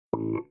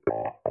Hello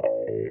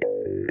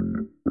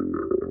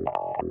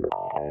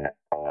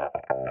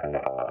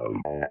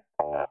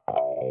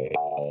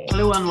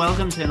and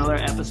welcome to another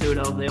episode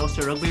of the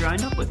Ulster Rugby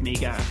Roundup with me,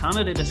 Gareth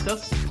Hanna, to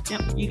discuss,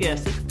 yep, you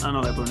guessed it,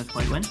 another bonus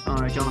point win.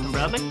 Jonathan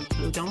Bradley.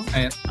 Hello, Jonathan.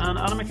 Hiya. And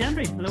Adam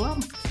McHenry. Hello,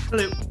 Adam.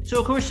 Hello. So,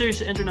 of course,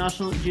 there's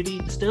international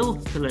duty still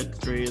to look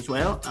through as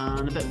well,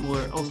 and a bit more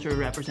Ulster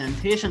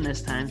representation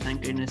this time,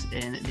 thank goodness,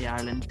 in the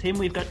Ireland team.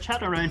 We've got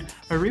chat around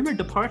a rumoured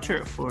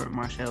departure for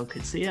Marcel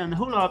Coetzee, and a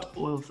whole lot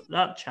of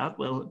that chat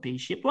will be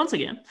shaped once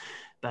again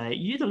by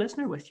you, the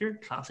listener, with your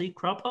classy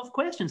crop of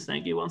questions.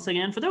 Thank you once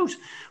again for those.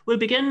 We'll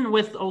begin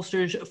with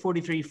Ulster's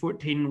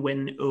 43-14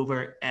 win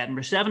over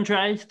Edinburgh. 7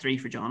 tries, 3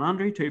 for John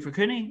Andrew, 2 for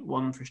Cooney,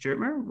 1 for Stuart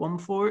Moore, 1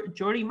 for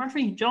Jordy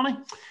Murphy. Johnny,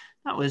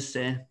 that was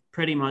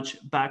pretty much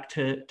back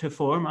to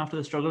form after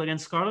the struggle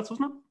against Scarlets,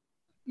 wasn't it?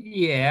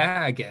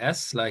 Yeah, I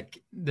guess.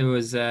 Like, there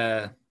was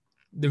the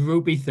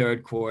Rupee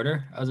third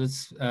quarter, as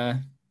it's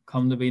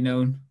come to be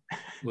known,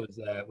 was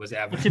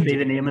evident. That should be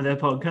the name of the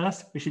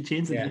podcast. We should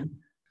change the name.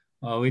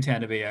 Well, we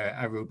tend to be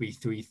a Rupee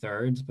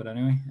 3/3, but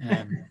anyway.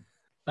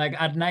 Like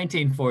at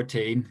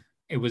 1914,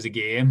 it was a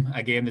game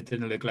that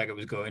didn't look like it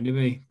was going to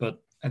be.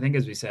 But I think,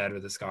 as we said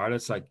with the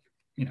Scarlets, like,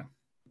 you know,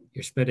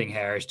 you're splitting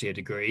hairs to a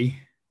degree,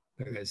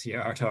 because you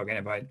are talking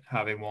about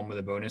having won with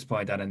a bonus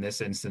point, and in this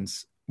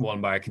instance,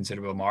 won by a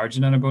considerable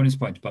margin on a bonus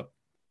point. But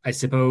I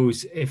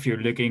suppose if you're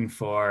looking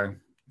for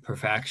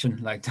perfection,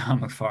 like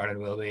Tom McFarland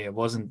will be, it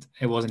wasn't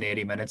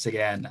 80 minutes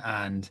again,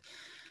 and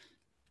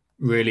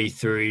really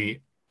through,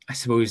 I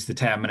suppose, the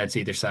 10 minutes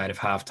either side of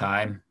half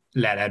time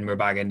let Edinburgh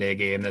back into a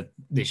game that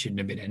they shouldn't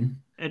have been in.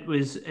 It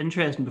was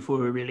interesting before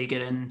we really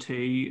get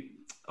into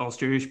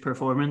Ulster's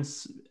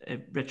performance,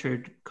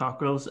 Richard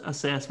Cockerell's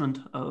assessment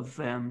of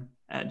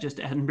just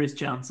Edinburgh's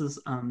chances,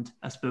 and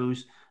I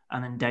suppose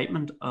an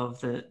indictment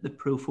of the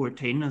Pro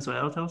 14 as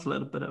well. Tell us a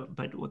little bit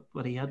about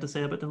what he had to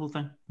say about the whole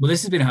thing. Well,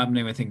 this has been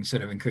happening, I think,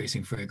 sort of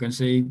increasing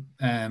frequency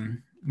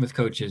with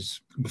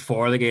coaches.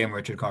 Before the game,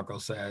 Richard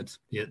Cockerell said,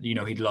 you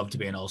know, he'd love to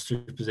be in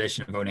Ulster's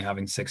position of only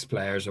having 6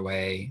 players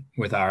away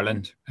with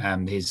Ireland.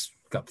 He's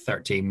got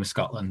 13 with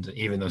Scotland,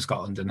 even though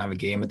Scotland didn't have a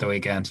game at the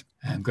weekend.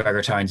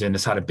 Gregor Townsend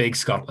has had a big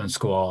Scotland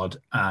squad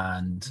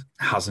and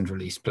hasn't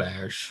released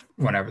players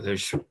whenever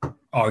there's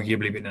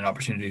arguably been an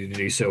opportunity to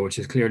do so, which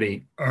has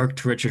clearly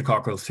irked Richard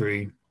Cockerell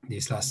through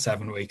these last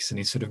 7 weeks, and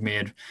he's sort of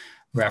made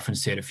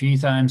reference to it a few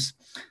times.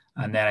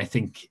 And then I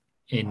think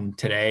in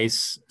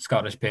today's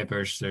Scottish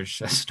papers,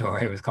 there's a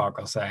story with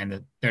Cockerell saying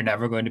that they're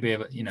never going to be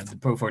able, you know, the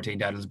Pro 14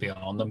 titles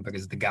beyond them,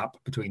 because the gap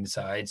between the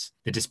sides,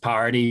 the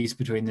disparities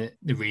between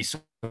the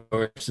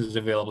resources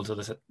available to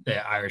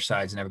the Irish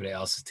sides and everybody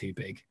else is too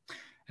big.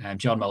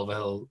 John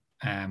Mulvihill,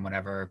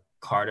 whenever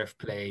Cardiff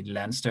played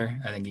Leinster,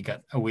 I think he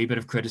got a wee bit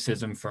of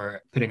criticism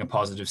for putting a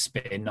positive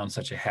spin on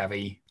such a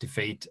heavy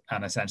defeat,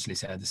 and essentially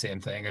said the same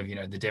thing of, you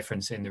know, the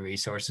difference in the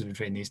resources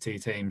between these two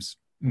teams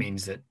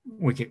means that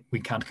we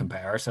can't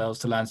compare ourselves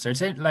to Leinster.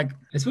 It's like,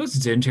 I suppose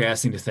it's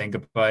interesting to think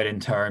about in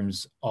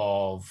terms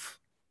of,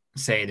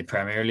 say, the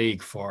Premier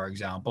League, for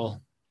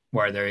example,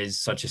 where there is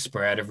such a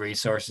spread of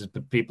resources,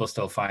 but people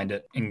still find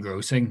it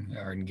engrossing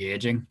or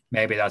engaging.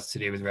 Maybe that's to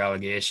do with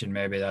relegation.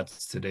 Maybe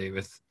that's to do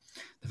with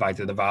the fact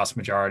that the vast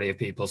majority of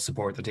people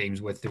support the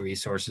teams with the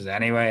resources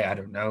anyway. I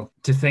don't know.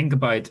 To think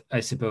about, I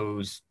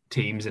suppose,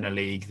 teams in a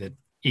league that,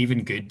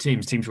 even good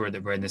teams were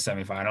in the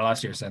semi-final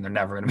last year, saying they're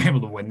never going to be able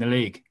to win the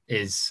league,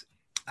 is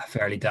a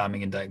fairly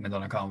damning indictment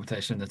on a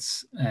competition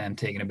that's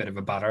taken a bit of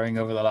a battering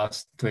over the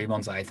last 3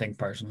 months, I think,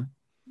 personally.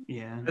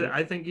 Yeah,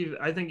 I think you've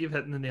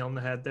hit the nail on the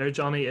head there,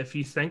 Johnny. If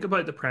you think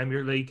about the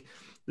Premier League,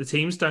 the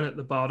teams down at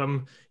the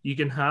bottom, you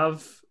can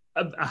have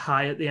a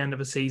high at the end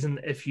of a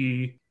season if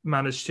you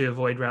manage to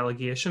avoid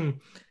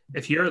relegation.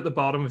 If you're at the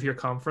bottom of your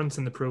conference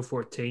in the Pro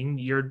 14,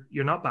 you're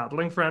not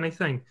battling for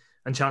anything.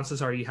 And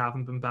chances are you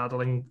haven't been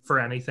battling for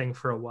anything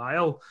for a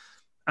while.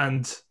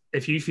 And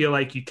if you feel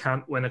like you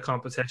can't win a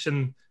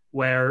competition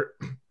where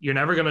you're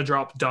never going to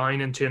drop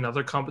down into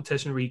another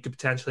competition where you could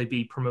potentially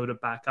be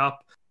promoted back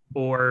up,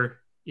 or,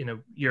 you know,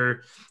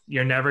 you're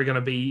never going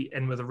to be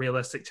in with a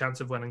realistic chance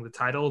of winning the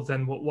title,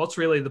 then what's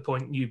really the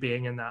point in you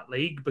being in that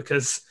league?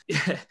 Because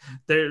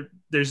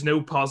there's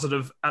no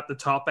positive at the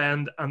top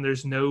end, and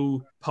there's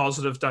no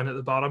positive down at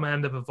the bottom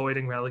end of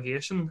avoiding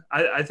relegation.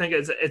 I think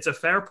it's a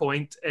fair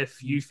point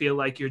if you feel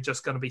like you're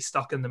just going to be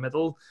stuck in the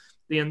middle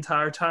the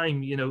entire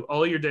time. You know,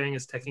 all you're doing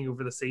is ticking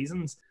over the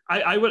seasons.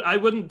 I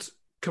wouldn't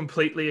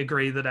completely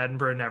agree that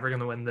Edinburgh are never going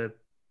to win the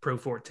Pro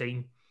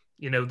 14.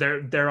 You know,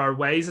 there are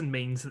ways and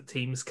means that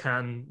teams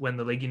can win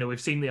the league. You know,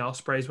 we've seen the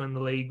Ospreys win the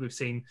league. We've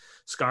seen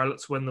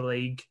Scarlets win the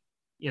league.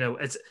 You know,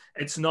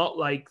 it's not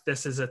like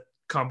this is a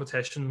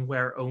competition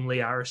where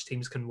only Irish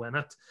teams can win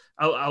it.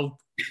 I'll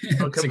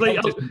completely...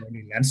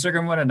 Only Leinster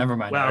can win it, never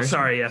mind. Well, Irish.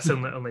 Sorry, yes,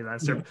 only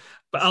Leinster. Yeah.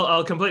 But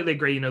I'll completely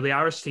agree. You know, the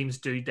Irish teams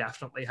do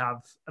definitely have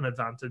an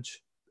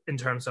advantage in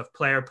terms of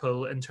player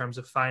pool, in terms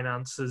of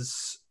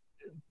finances.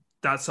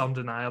 That's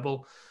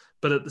undeniable.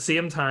 But at the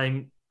same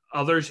time,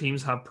 other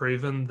teams have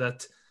proven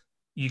that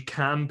you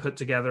can put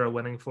together a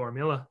winning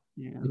formula.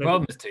 Yeah, The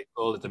problem is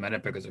twofold at the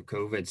minute because of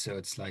COVID. So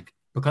it's like,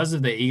 because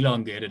of the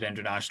elongated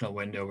international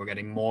window, we're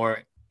getting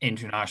more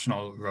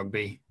international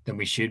rugby than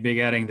we should be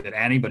getting, that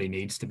anybody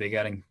needs to be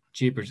getting.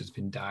 Cheaper's has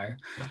been dire.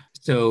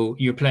 So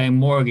you're playing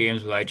more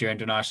games without your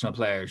international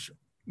players,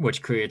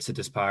 which creates a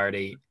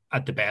disparity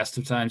at the best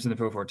of times in the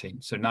Pro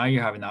 14. So now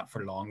you're having that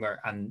for longer,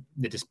 and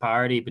the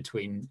disparity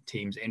between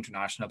teams'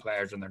 international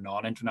players and their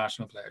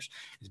non-international players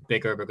is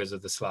bigger because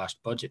of the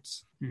slashed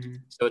budgets. Mm-hmm.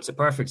 So it's a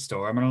perfect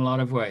storm in a lot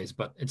of ways,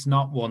 but it's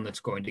not one that's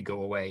going to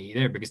go away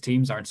either, because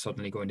teams aren't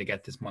suddenly going to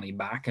get this money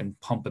back and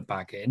pump it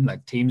back in.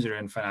 Like, teams that are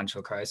in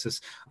financial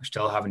crisis are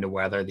still having to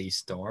weather these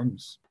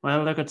storms.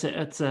 Well, look,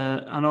 it's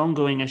an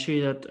ongoing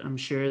issue that I'm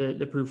sure that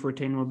the Pro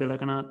 14 will be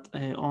looking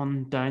at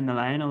on down the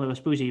line. Although I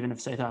suppose even if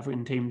South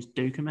African teams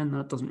do come in,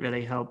 that doesn't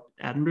really help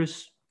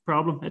Edinburgh's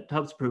problem. It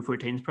helps Pro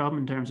 14's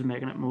problem in terms of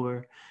making it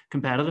more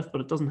competitive, but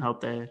it doesn't help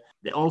the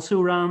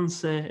also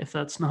rans, if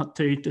that's not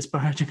too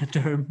disparaging a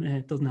term.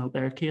 It doesn't help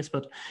their case.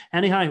 But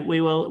anyhow,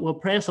 we'll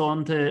press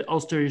on to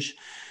Ulster's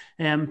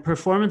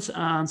performance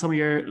and some of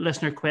your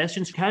listener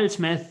questions. Kyle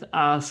Smith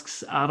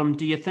asks, Adam,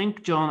 do you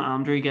think John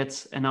Andrew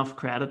gets enough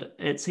credit?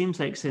 It seems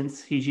like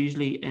since he's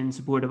usually in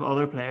support of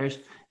other players,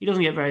 he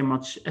doesn't get very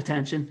much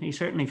attention. He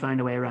certainly found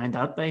a way around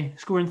that by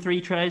scoring 3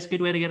 tries. Good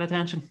way to get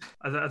attention.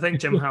 I think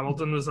Jim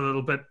Hamilton was a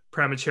little bit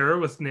premature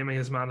with naming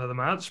his man of the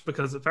match,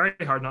 because it's very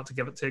hard not to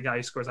give it to a guy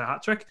who scores a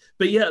hat-trick.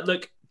 But yeah,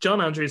 look,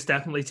 John Andrew is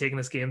definitely taking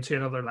this game to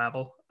another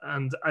level.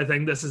 And I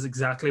think this is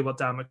exactly what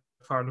Dan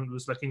McFarland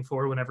was looking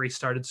for whenever he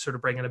started sort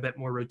of bringing a bit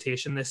more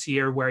rotation this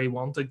year, where he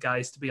wanted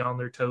guys to be on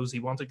their toes.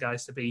 He wanted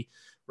guys to be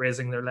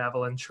raising their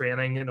level in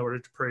training in order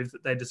to prove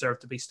that they deserve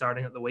to be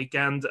starting at the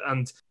weekend.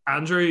 And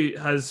Andrew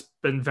has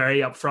been very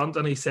upfront,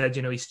 and he said,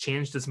 he's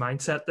changed his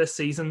mindset this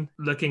season,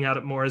 looking at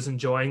it more as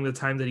enjoying the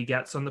time that he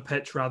gets on the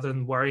pitch rather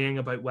than worrying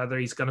about whether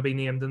he's going to be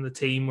named in the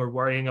team or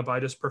worrying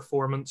about his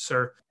performance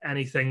or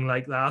anything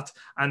like that.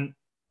 And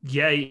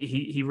yeah,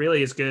 he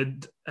really is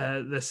good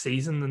this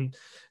season. And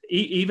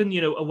even,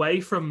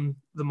 away from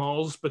the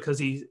mauls, because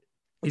he's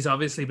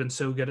obviously been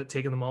so good at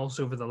taking the mauls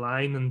over the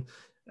line, and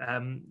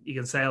you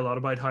can say a lot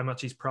about how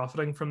much he's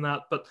profiting from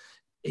that, but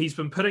he's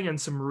been putting in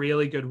some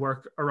really good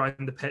work around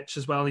the pitch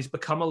as well. He's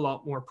become a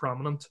lot more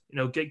prominent,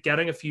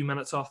 getting a few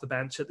minutes off the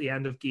bench at the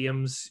end of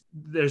games.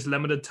 There's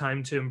limited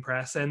time to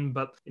impress in,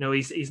 but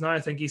he's now, I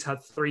think he's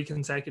had 3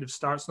 consecutive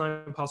starts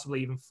now,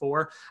 possibly even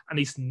 4, and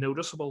he's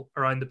noticeable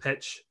around the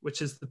pitch,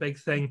 which is the big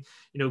thing.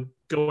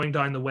 Going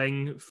down the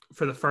wing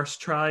for the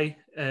first try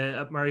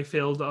at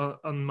Murrayfield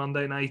on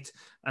Monday night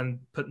and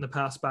putting the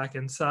pass back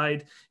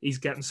inside. He's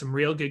getting some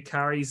real good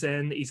carries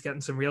in. He's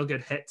getting some real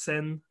good hits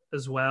in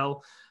as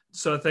well.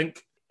 So I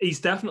think he's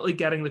definitely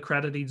getting the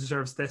credit he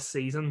deserves this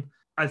season.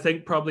 I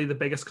think probably the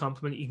biggest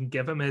compliment you can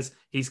give him is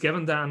he's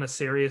given Dan a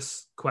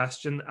serious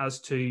question as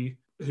to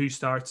who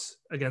starts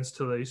against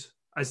Toulouse.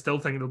 I still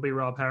think it'll be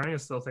Rob Herring. I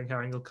still think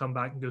Herring will come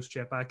back and go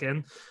straight back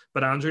in.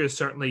 But Andrew has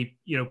certainly,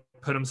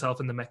 put himself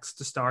in the mix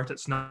to start.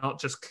 It's not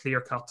just clear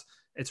cut.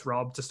 It's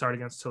Rob to start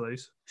against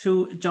Toulouse.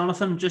 So,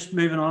 Jonathan, just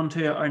moving on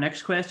to our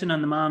next question,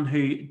 and the man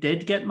who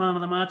did get man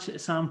of the match,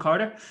 Sam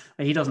Carter.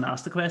 He doesn't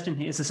ask the question.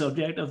 He is the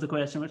subject of the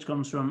question, which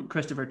comes from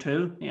Christopher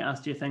Toole. He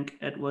asked, do you think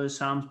it was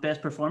Sam's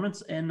best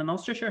performance in an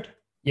Ulster shirt?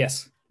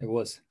 Yes, it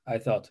was. I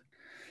thought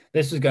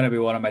this was going to be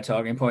one of my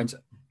talking points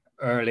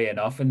early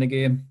enough in the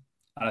game.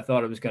 And I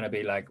thought it was going to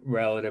be like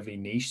relatively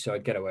niche, so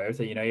I'd get away with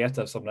it. You have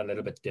to have something a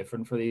little bit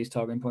different for these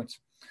talking points.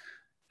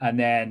 And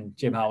then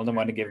Jim Hamilton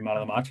wanted to give him man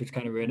of the match, which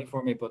kind of ruined it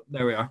for me, but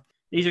there we are.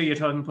 These are your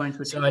talking points,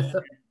 which are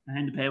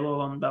behind the paywall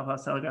on the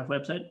Belfast Telegraph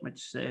website,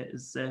 which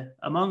is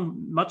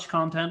among much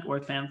content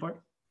worth paying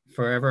for.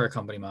 Forever a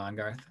company man,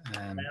 Gareth.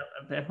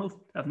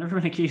 I've never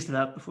been accused of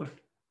that before.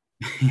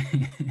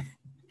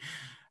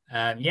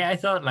 Yeah, I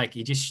thought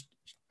he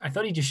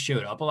just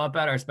showed up a lot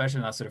better, especially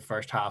in that sort of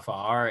first half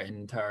hour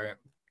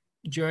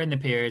during the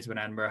periods when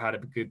Edinburgh had a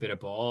good bit of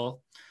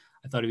ball.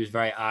 I thought he was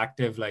very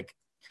active.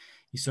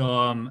 You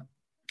saw him,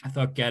 I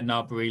thought, getting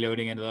up,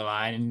 reloading into the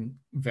line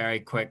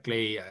very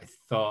quickly. I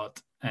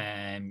thought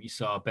you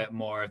saw a bit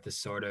more of the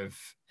sort of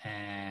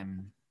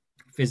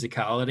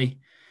physicality,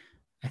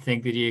 I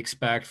think, that you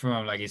expect from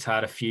him. He's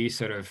had a few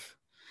sort of,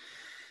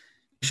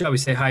 shall we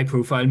say,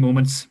 high-profile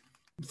moments.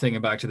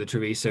 Thinking back to the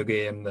Treviso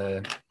game,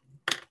 the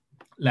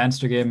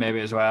Leinster game maybe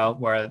as well,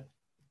 where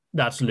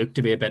that's looked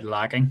to be a bit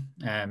lacking.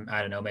 I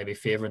don't know, maybe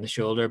favouring the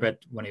shoulder a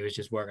bit when he was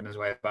just working his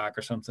way back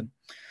or something.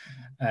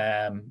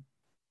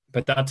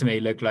 But that to me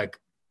looked like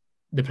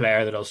the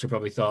player that Ulster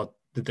probably thought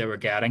that they were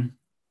getting,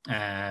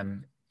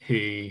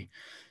 who,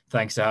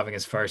 thanks to having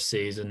his first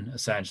season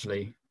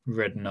essentially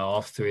ridden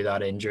off through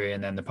that injury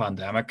and then the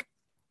pandemic,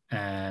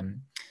 that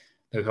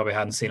we probably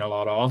hadn't seen a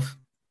lot of.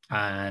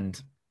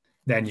 And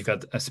then you've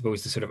got, I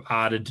suppose, the sort of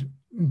added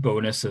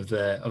bonus of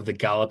the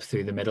gallop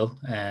through the middle,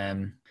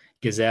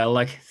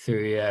 gazelle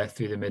through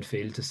the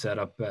midfield to set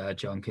up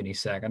John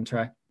Cooney's second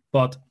try.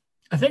 But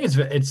I think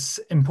it's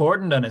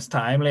important and it's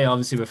timely.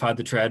 Obviously, we've had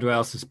the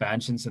Treadwell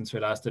suspension since we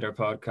last did our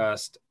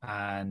podcast,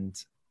 and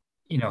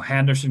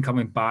Henderson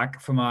coming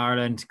back from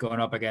Ireland, going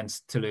up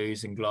against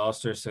Toulouse and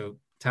Gloucester. So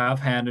to have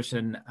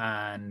Henderson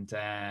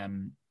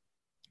and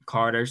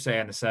Carter, say,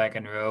 in the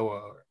second row,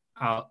 or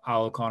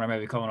Al O'Connor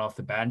maybe coming off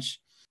the bench,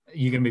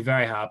 you can be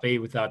very happy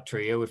with that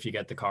trio if you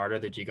get the Carter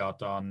that you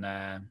got on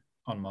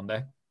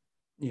Monday.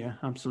 Yeah,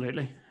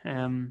 absolutely.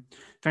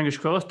 Fingers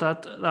crossed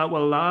that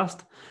will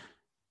last.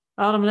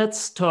 Adam,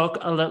 let's talk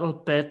a little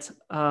bit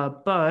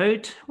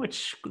about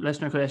which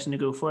listener question to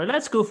go for.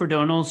 Let's go for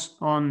Donald's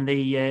on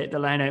the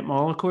line-out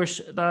maul, of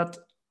course, that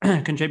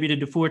contributed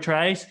to 4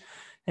 tries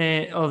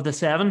of the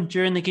 7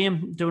 during the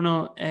game.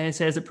 Donald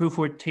says that Pro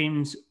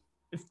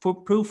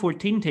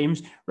 14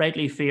 teams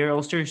rightly fear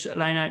Ulster's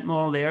line-out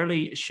maul. The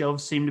early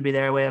shoves seem to be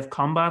their way of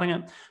combating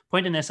it.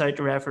 Pointing this out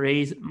to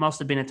referees must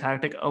have been a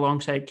tactic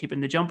alongside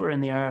keeping the jumper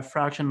in the air a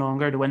fraction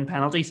longer to win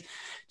penalties. Do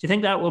you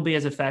think that will be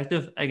as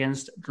effective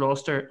against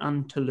Gloucester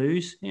and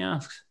Toulouse, he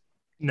asks?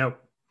 No.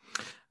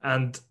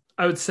 And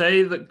I would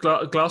say that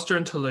Gloucester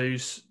and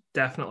Toulouse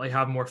definitely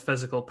have more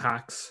physical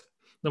packs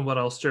than what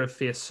Ulster have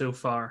faced so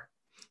far.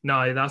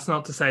 Now, that's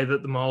not to say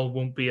that the maul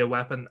won't be a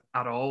weapon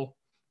at all,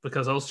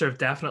 because Ulster have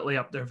definitely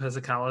upped their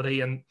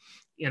physicality, and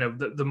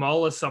the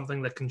maul is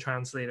something that can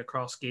translate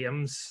across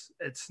games.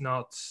 It's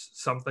not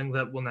something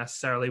that will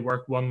necessarily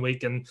work one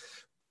week and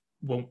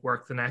won't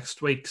work the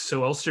next week.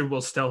 So Ulster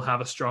will still have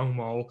a strong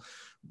maul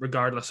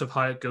regardless of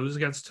how it goes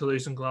against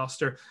Toulouse and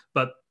Gloucester,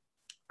 but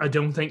I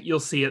don't think you'll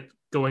see it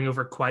going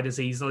over quite as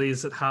easily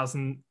as it has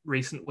in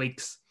recent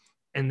weeks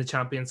in the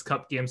Champions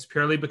Cup games,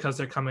 purely because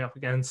they're coming up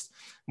against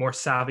more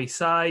savvy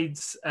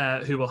sides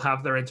who will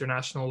have their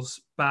internationals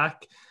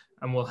back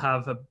and will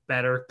have a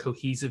better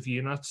cohesive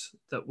unit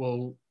that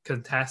will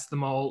contest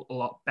them all a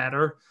lot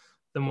better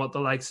than what the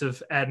likes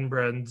of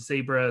Edinburgh and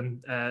Zebra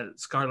and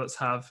Scarlets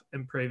have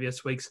in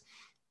previous weeks.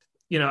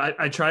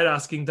 I tried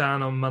asking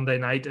Dan on Monday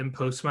night in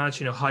post-match,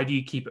 how do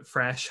you keep it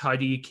fresh? How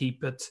do you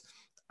keep it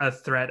a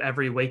threat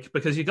every week?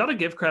 Because you got to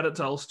give credit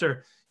to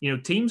Ulster.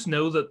 Teams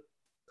know that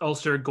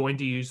Ulster are going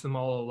to use them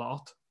all a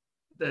lot.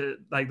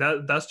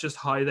 That's just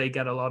how they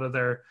get a lot of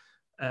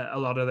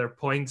their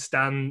points.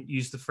 Dan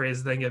used the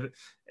phrase thing,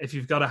 if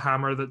you've got a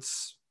hammer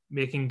that's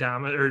making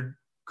damage or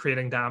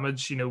creating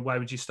damage, why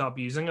would you stop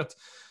using it?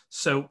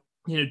 So,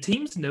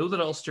 teams know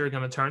that Ulster are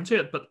going to turn to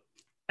it, but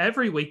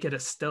every week it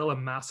is still a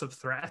massive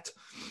threat.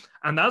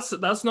 And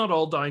that's not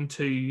all down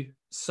to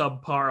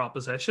subpar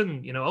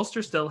opposition.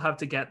 Ulster still have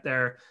to get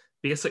their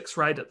basics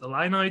right at the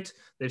line out.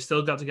 They've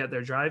still got to get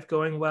their drive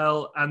going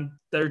well, and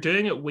they're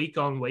doing it week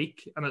on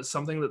week, and it's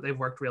something that they've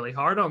worked really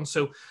hard on.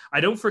 So I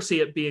don't foresee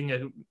it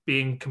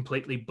being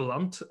completely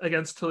blunt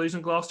against Toulouse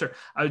and Gloucester.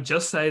 I would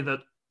just say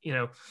that,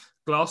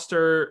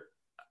 Gloucester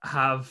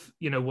have,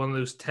 one of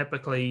those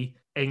typically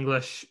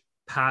English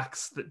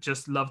packs that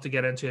just love to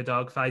get into a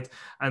dogfight,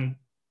 and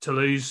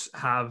Toulouse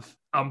have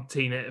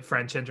umpteen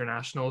French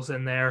internationals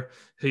in there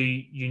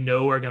who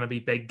are going to be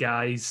big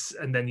guys,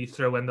 and then you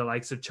throw in the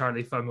likes of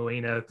Charlie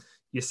Faumuina,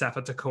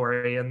 Youssefa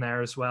Takori in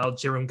there as well,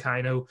 Jerome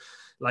Kaino.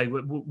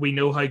 We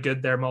know how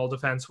good their maul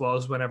defense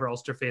was whenever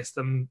Ulster faced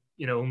them,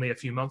 only a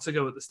few months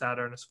ago at the Stade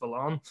Ernest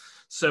Fillon.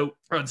 So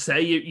I'd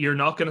say you're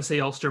not going to see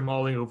Ulster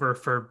mauling over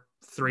for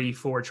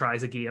 3-4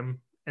 tries a game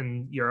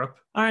in Europe.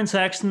 Aaron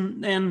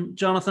Sexton and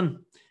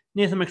Jonathan,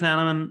 Nathan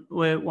McLennan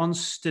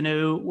wants to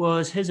know,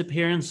 was his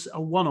appearance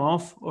a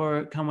one-off,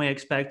 or can we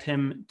expect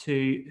him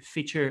to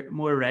feature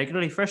more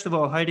regularly? First of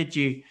all, how did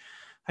you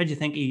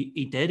think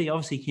he did? He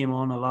obviously came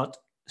on a lot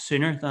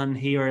sooner than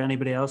he or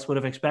anybody else would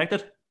have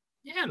expected.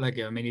 Yeah,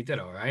 he did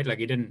all right.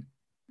 He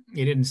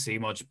didn't see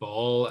much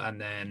ball, and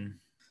then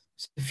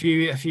a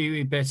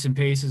few bits and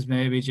pieces,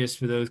 maybe just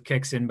for those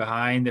kicks in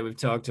behind that we've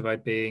talked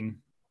about being,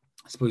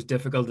 I suppose,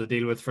 difficult to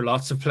deal with for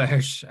lots of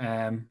players,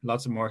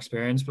 lots of more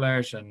experienced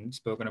players, and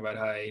spoken about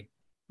how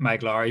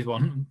Mike Lowry's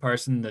one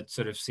person that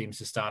sort of seems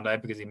to stand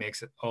out because he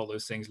makes all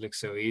those things look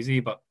so easy.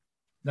 But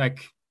it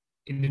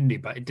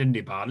didn't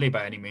do badly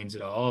by any means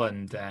at all.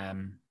 And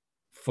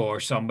for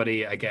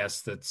somebody, I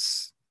guess,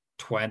 that's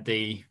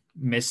 20,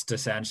 missed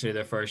essentially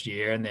their first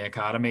year in the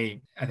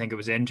academy, I think it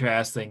was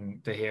interesting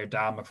to hear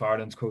Dan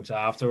McFarlane's quotes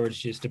afterwards,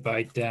 just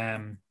about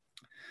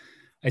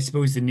I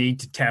suppose the need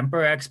to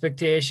temper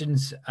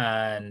expectations.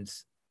 And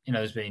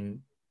there's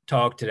been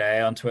talk today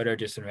on Twitter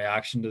just in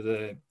reaction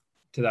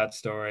to that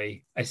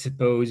story, I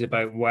suppose,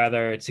 about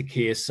whether it's a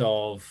case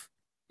of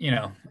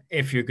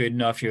if you're good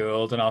enough, you're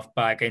old enough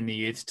back in the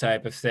youth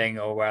type of thing,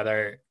 or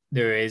whether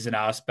there is an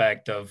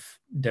aspect of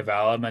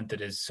development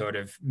that is sort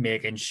of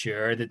making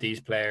sure that these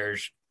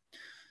players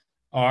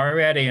are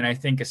ready. And I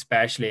think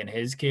especially in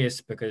his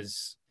case,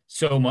 because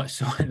there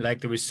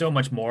was so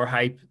much more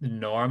hype than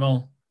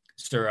normal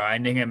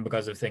surrounding him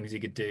because of things he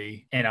could do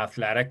in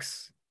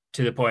athletics,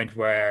 to the point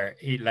where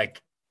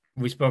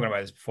we've spoken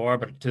about this before,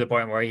 but to the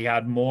point where he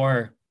had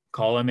more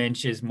column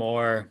inches,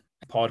 more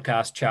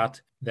podcast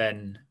chat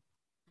than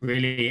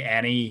really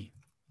any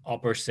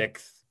upper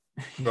sixth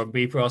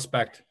rugby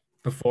prospect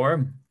before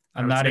him.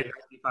 And that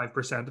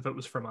 95% of it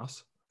was from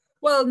us.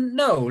 Well,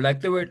 no,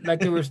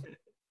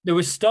 there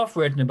was stuff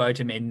written about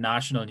him in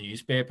national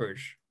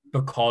newspapers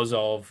because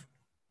of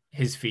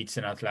his feats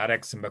in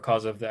athletics, and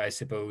because of the, I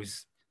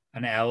suppose,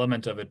 an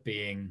element of it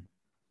being,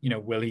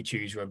 will he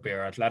choose rugby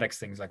or athletics,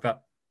 things like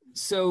that.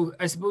 So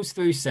I suppose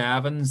through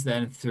sevens,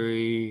 then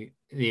through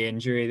the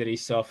injury that he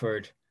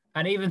suffered,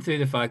 and even through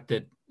the fact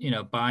that,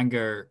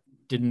 Bangor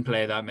didn't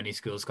play that many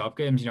Schools Cup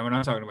games. We're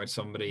not talking about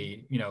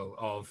somebody,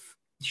 of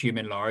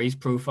Human Laurie's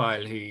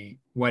profile who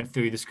went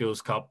through the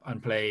Schools Cup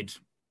and played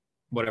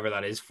whatever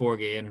that is, 4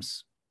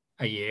 games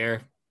a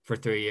year for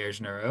 3 years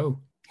in a row.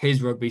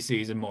 His rugby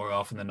season more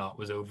often than not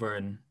was over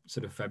in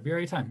sort of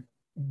February time.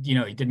 He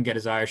didn't get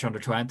his Irish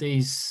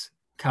under-20s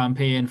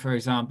campaign, for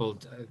example,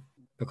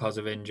 because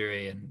of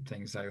injury and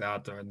things like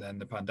that, or then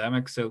the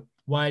pandemic. So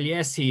while,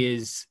 yes, he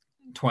is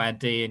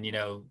 20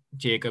 and,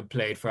 Jacob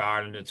played for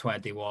Ireland at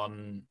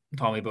 21,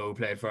 Tommy Bowe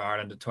played for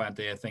Ireland at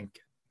 20, I think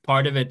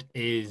part of it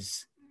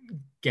is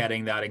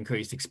getting that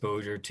increased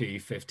exposure to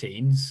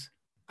 15s.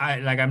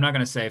 I'm not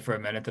going to say for a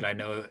minute that I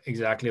know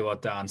exactly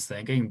what Dan's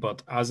thinking,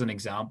 but as an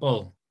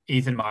example,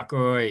 Ethan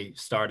McElroy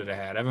started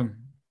ahead of him.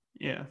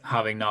 Yeah.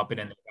 Having not been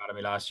in the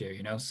academy last year,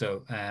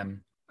 So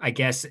I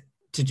guess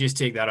to just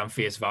take that on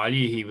face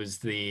value, he was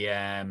the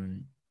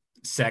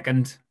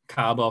second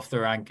cab off the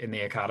rank in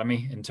the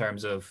academy in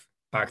terms of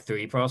back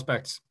 3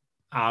 prospects.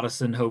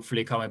 Addison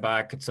hopefully coming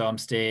back at some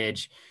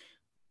stage,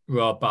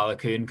 Rob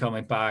Baloucoune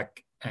coming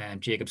back, and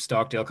Jacob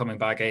Stockdale coming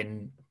back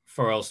in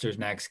for Ulster's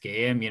next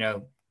game.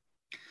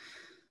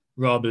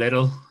 Rob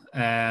Little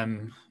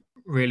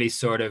really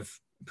sort of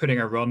putting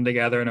a run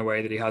together in a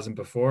way that he hasn't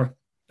before.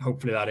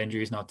 Hopefully that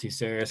injury is not too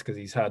serious, because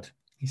he's had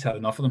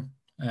enough of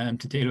them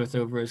to deal with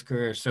over his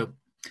career. So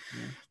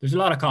there's a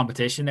lot of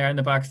competition there in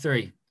the back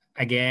 3.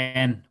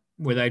 Again,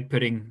 without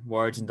putting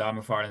words in Dan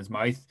McFarland's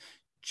mouth,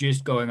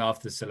 just going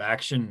off the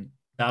selection,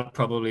 that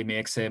probably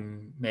makes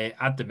him,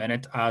 at the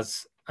minute,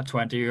 as a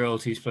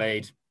 20-year-old who's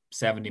played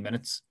 70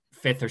 minutes,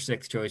 5th or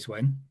 6th choice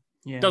wing.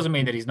 Yeah. Doesn't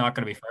mean that he's not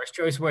going to be first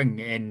choice wing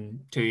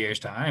in 2 years'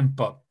 time,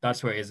 but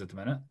that's where he is at the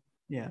minute.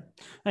 Yeah.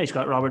 He's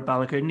got Robert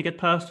Baloucoune to get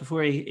past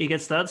before he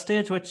gets to that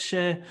stage, which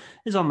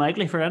is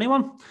unlikely for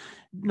anyone.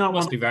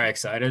 Must be very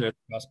excited at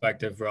the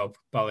prospect of Rob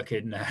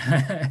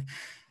Baloucoune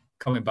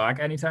coming back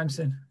anytime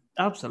soon.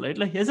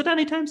 Absolutely. Is it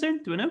anytime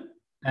soon? Do we know?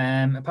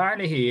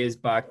 Apparently he is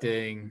back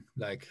doing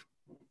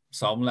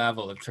some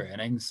level of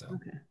training. So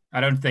okay. I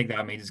don't think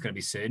that means it's going to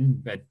be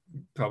soon, but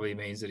probably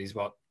means that he's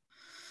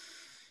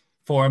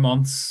 4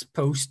 months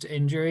post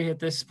injury at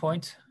this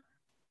point.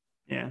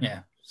 Yeah.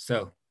 Yeah.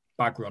 So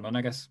back running,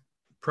 I guess.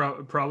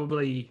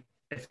 Probably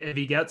if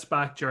he gets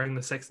back during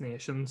the Six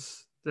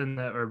Nations, then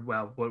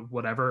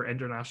whatever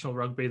international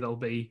rugby there'll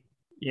be.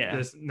 Yeah.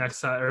 This next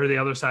side or the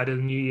other side of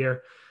the new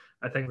year,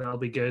 I think that'll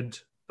be good.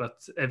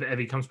 But if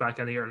he comes back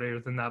any earlier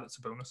than that, it's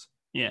a bonus.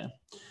 Yeah.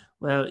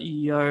 Well,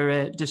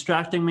 you're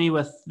distracting me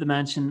with the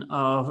mention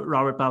of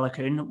Robert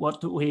Baloucoune.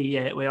 What we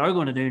are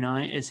going to do now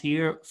is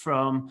hear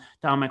from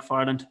Dan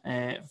McFarland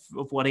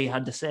of what he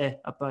had to say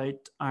about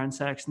Aaron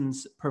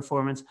Sexton's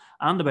performance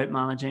and about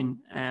managing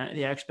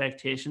the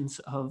expectations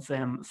of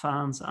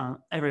fans and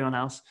everyone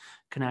else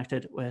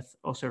connected with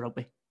Ulster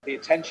Rugby. The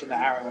attention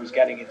that Aaron was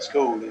getting in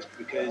school is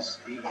because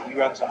he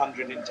runs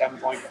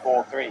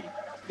 110.43.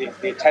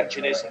 The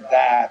attention isn't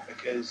there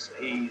because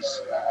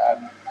he's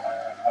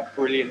a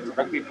brilliant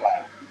rugby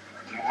player.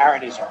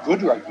 Aaron is a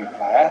good rugby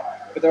player,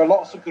 but there are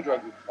lots of good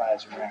rugby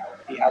players around.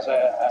 He has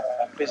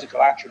a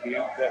physical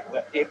attribute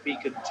that if he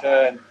can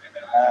turn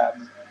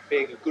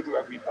being a good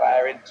rugby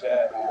player into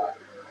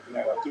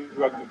a good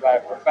rugby player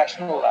at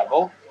professional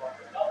level,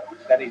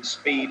 then his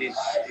speed is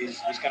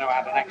going to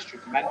add an extra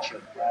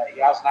dimension. He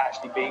hasn't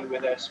actually been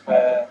with us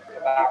for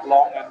that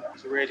long, and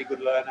he's a really good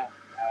learner.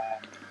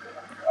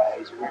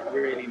 He's a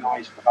really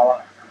nice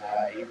fella.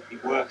 He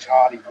works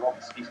hard.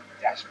 He's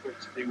desperate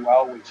to do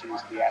well, which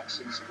is the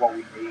essence of what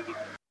we need.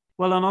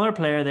 Well, another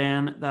player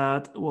then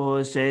that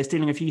was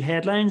stealing a few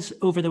headlines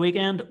over the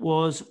weekend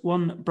was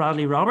one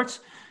Bradley Roberts,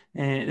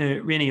 the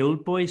Rainy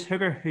Old Boys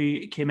hooker,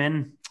 who came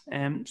in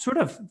sort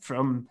of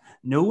from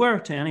nowhere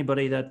to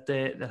anybody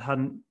that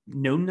hadn't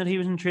known that he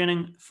was in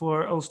training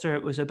for Ulster.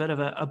 It was a bit of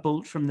a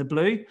bolt from the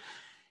blue.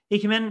 He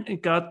came in,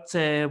 got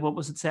 7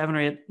 or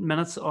 8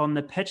 minutes on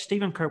the pitch.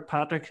 Stephen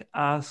Kirkpatrick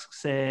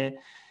asks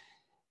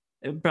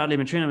Bradley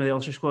Matrina with the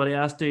Ulster squad, he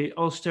asked, do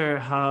Ulster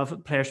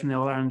have players from the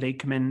All-Ireland League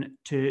come in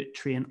to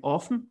train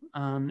often?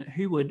 And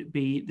who would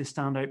be the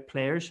standout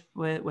players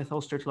with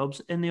Ulster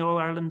clubs in the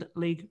All-Ireland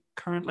League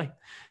currently?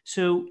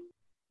 So,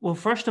 well,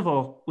 first of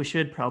all, we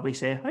should probably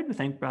say, how do we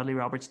think Bradley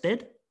Roberts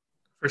did?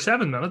 For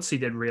 7 minutes, he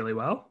did really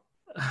well.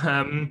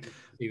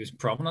 He was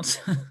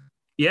prominent.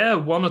 Yeah,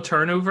 won a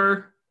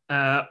turnover.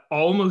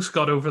 Almost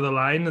got over the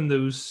line in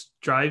those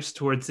drives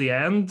towards the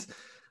end.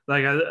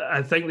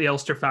 I think the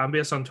Ulster fan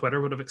base on Twitter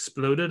would have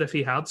exploded if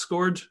he had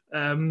scored.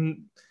 I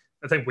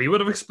think we would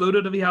have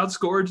exploded if he had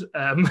scored.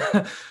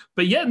 But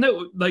yeah,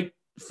 no,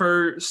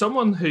 for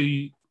someone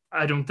who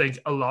I don't think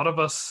a lot of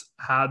us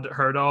had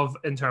heard of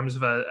in terms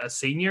of a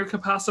senior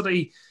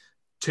capacity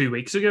 2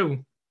 weeks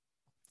ago,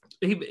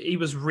 he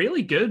was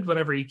really good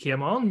whenever he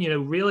came on.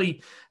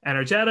 Really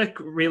energetic,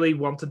 really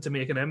wanted to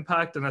make an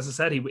impact. And as I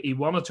said, he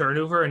won a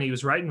turnover, and he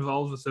was right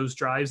involved with those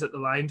drives at the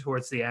line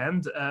towards the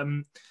end.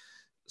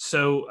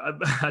 So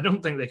I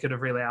don't think they could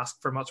have really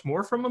asked for much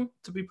more from him,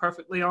 to be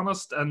perfectly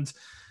honest.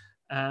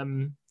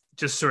 And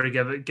just sort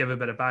of give a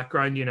bit of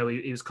background.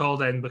 He was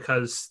called in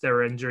because there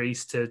were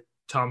injuries to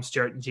Tom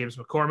Stewart and James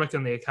McCormick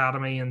in the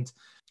academy, and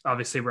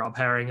obviously Rob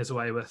Herring is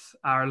away with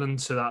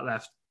Ireland, so that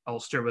left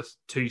Ulster with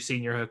 2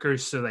 senior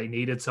hookers. So they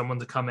needed someone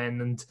to come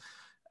in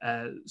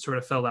and sort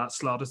of fill that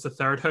slot as the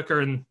third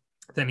hooker, and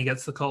then he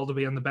gets the call to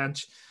be on the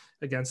bench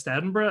against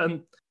Edinburgh.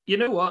 And you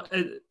know what?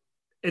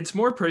 It's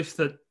more proof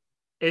that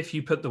if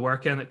you put the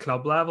work in at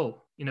club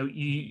level,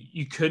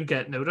 you could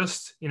get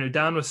noticed.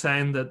 Dan was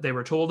saying that they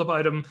were told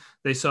about him.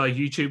 They saw a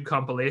YouTube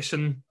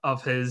compilation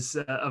of his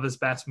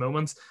best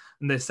moments,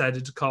 and they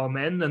decided to call him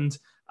in. And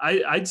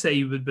I'd say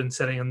he would have been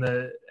sitting in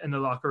the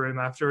locker room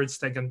afterwards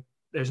thinking,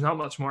 there's not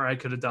much more I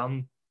could have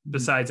done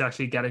besides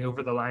actually getting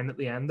over the line at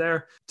the end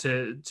there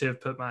to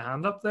have put my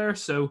hand up there.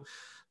 So,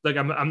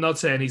 I'm not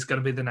saying he's going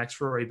to be the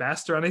next Rory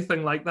Best or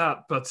anything like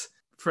that, but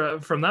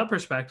from that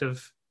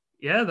perspective,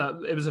 yeah,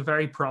 that it was a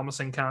very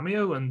promising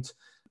cameo, and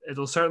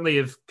it'll certainly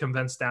have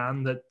convinced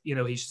Dan that he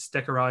should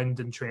stick around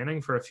in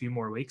training for a few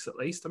more weeks at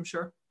least, I'm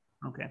sure.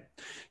 Okay.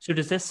 So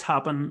does this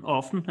happen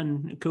often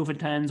in COVID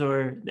times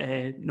or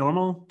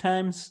normal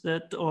times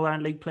that All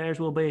Ireland League players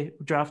will be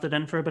drafted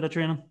in for a bit of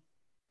training?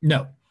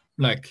 No,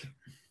 like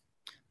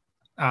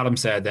Adam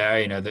said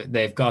there,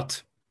 they've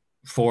got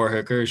 5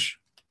 hookers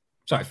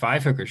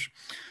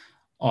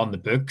on the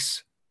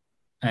books.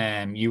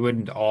 You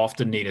wouldn't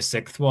often need a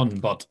 6th one,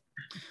 but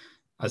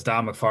as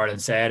Dan McFarlane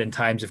said, in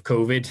times of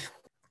COVID,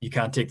 you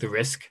can't take the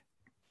risk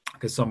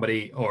because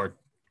somebody could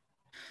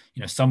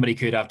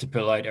have to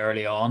pull out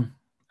early on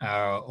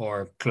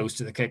or close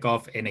to the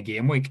kickoff in a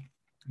game week.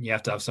 You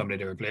have to have somebody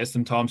to replace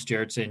them. Tom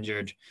Stewart's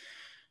injured.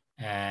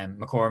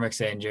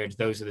 McCormick's injured.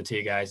 Those are the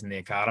 2 guys in the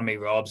academy.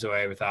 Rob's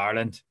away with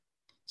Ireland.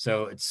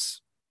 So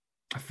it's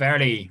a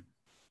fairly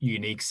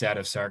unique set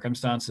of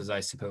circumstances,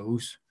 I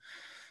suppose.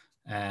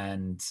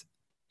 And,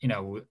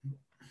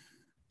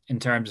 in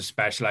terms of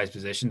specialised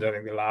positions, I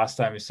think the last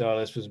time we saw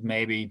this was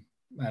maybe,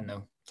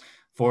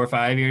 4 or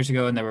 5 years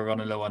ago, and they were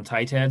running low on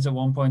tight heads at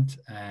one point.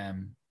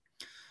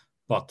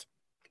 But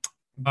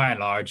by and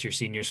large, your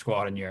senior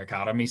squad and your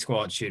academy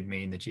squad should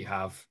mean that you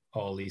have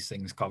all these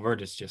things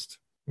covered. It's just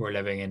we're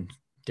living in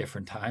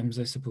different times,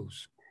 I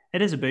suppose.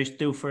 It is a boost,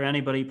 though, for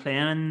anybody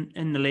playing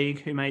in the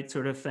league who might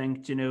sort of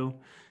think,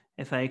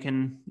 if I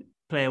can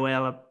play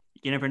well,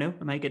 you never know,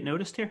 I might get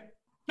noticed here.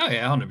 Oh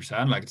yeah,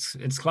 100%. Like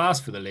it's class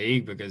for the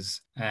league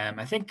because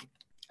I think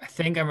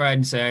I'm right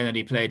in saying that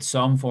he played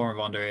some form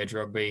of underage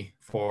rugby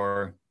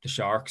for the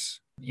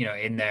Sharks,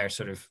 in their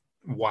sort of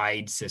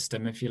wide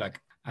system, if you like,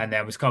 and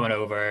then was coming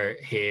over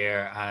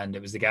here, and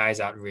it was the guys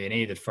at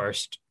Rainey that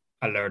first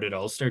alerted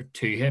Ulster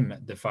to him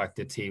the fact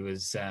that he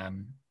was,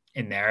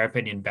 in their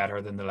opinion,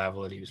 better than the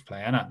level that he was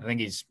playing at. I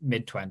think he's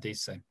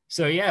mid-20s.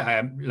 So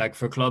yeah, like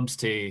for clubs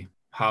to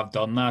have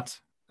done that,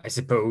 I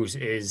suppose,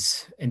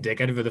 is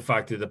indicative of the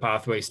fact that the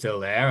pathway is still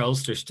there.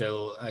 Ulster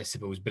still, I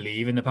suppose,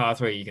 believe in the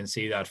pathway. You can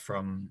see that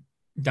from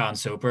Dan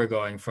Soper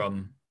going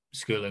from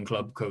school and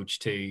club coach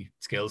to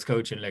skills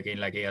coach and looking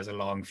like he has a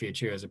long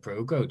future as a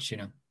pro coach,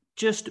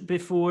 Just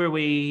before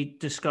we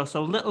discuss a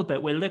little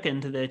bit, we'll look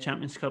into the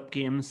Champions Cup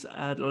games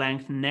at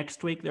length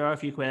next week. There are a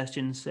few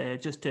questions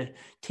just to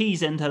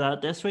tease into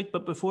that this week.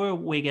 But before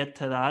we get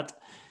to that,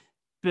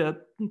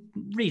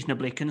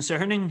 reasonably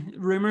concerning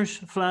rumours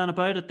flying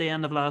about at the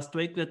end of last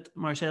week that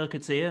Marcel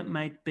Coetzee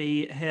might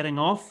be heading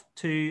off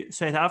to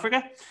South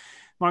Africa.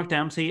 Mark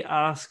Dempsey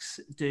asks,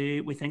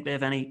 do we think they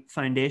have any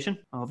foundation?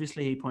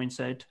 Obviously, he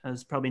points out,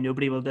 as probably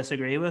nobody will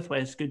disagree with,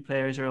 whilst good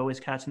players are always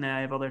catching the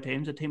eye of other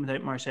teams, a team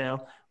without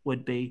Marcel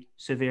would be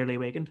severely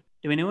weakened.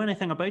 Do we know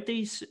anything about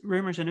these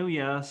rumours? I know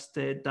you asked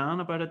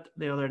Dan about it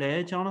the other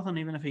day, Jonathan,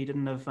 even if he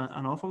didn't have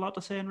an awful lot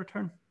to say in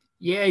return.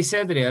 Yeah, he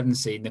said that he hadn't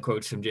seen the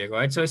quotes from Jake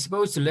White. So I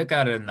suppose to look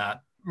at it in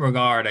that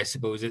regard, I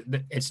suppose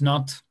it's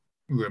not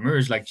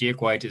rumours. Like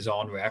Jake White is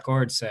on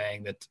record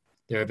saying that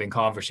there have been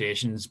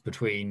conversations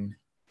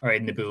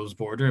in the Bulls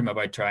boardroom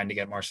about trying to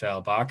get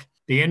Marcel back.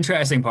 The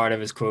interesting part of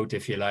his quote,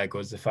 if you like,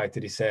 was the fact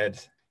that he said,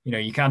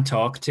 you can't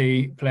talk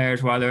to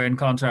players while they're in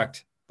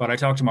contract, but I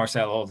talk to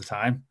Marcel all the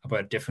time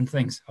about different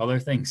things, other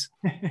things.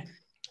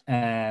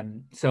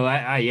 So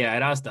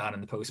I'd asked Dan in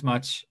the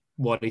post-match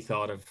what he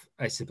thought of,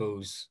 I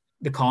suppose,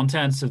 the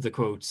contents of the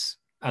quotes,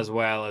 as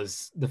well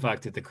as the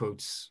fact that the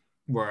quotes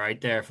were out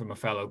there from a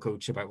fellow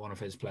coach about one of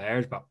his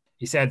players. But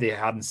he said they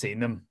hadn't seen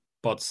them,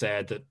 but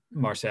said that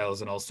Marcel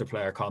is an Ulster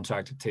player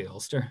contracted to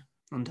Ulster.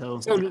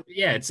 So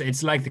yeah,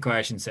 it's like the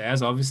question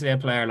says. Obviously, a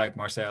player like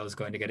Marcel is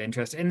going to get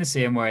interest in the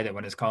same way that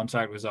when his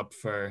contract was up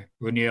for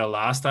renewal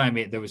last time,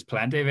 there was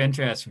plenty of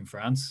interest from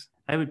France.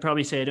 I would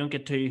probably say don't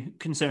get too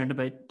concerned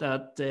about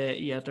that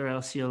yet, or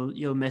else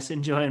you'll miss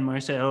enjoying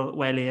Marcel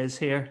while he is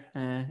here.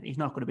 He's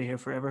not going to be here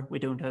forever. We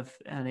don't have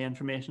any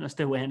information as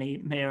to when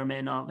he may or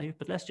may not leave,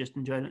 but let's just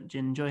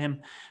enjoy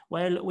him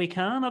while we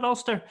can at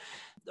Ulster.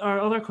 Our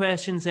other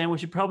questions then, we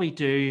should probably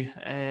do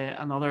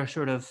another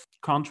sort of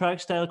contract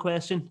style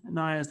question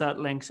now as that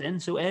links in.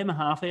 So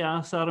Mahaffey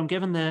asked Adam,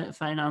 given the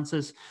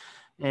finances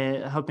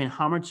have been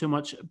hammered so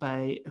much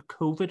by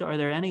COVID, are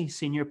there any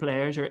senior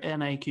players or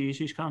NIQs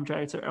whose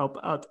contracts are up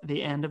at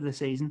the end of the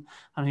season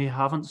and who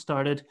haven't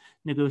started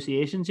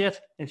negotiations yet?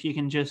 If you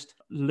can just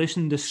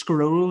loosen the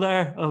scroll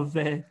there of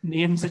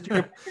names that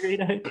you're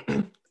read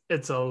out.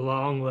 It's a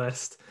long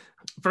list.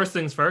 First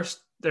things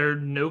first, there are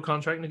no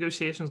contract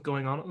negotiations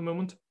going on at the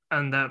moment,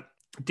 and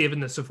David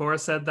Nisifora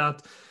said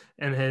that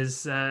in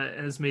his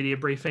media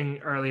briefing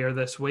earlier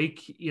this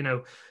week.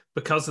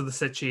 Because of the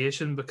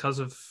situation, because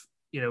of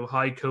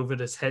how COVID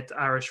has hit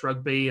Irish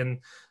rugby and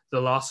the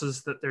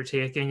losses that they're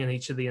taking and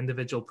each of the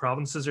individual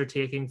provinces are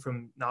taking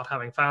from not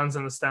having fans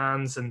in the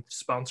stands and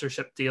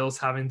sponsorship deals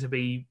having to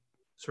be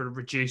sort of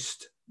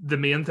reduced. The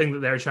main thing that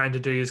they're trying to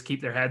do is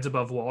keep their heads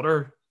above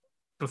water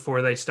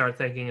before they start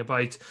thinking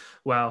about,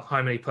 well,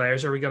 how many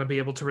players are we going to be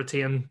able to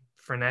retain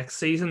for next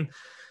season?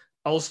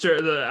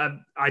 Ulster,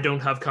 I don't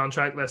have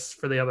contract lists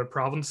for the other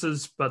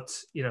provinces, but,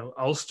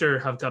 Ulster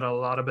have got a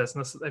lot of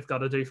business that they've got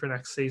to do for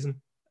next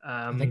season.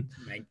 I think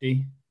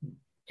 90,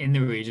 in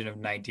the region of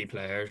 90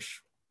 players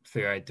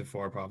throughout the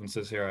 4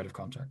 provinces who are out of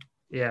contract.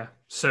 Yeah.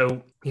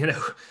 So,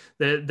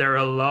 there are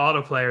a lot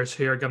of players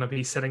who are going to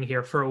be sitting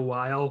here for a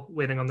while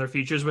waiting on their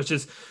futures, which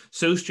is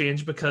so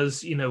strange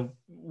because,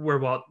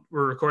 we're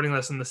recording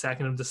this on the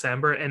 2nd of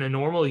December. In a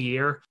normal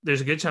year,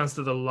 there's a good chance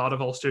that a lot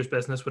of Ulster's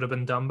business would have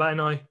been done by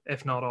now,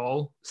 if not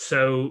all.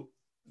 So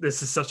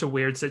this is such a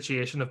weird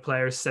situation of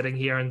players sitting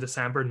here in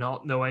December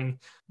not knowing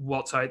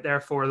what's out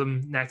there for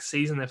them next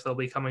season, if they'll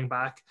be coming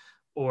back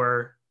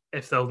or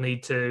if they'll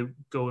need to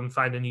go and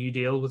find a new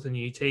deal with a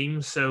new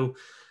team. So,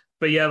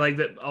 but yeah, like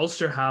the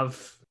Ulster have,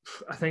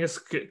 I think it's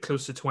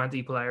close to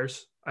 20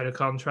 players out of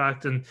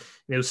contract. And,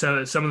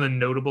 so some of the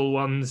notable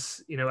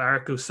ones,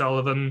 Eric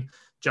O'Sullivan,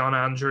 John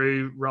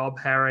Andrew, Rob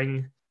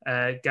Herring,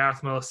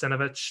 Gareth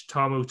Milicinovich,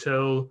 Tom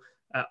O'Toole,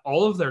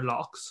 all of their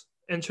locks.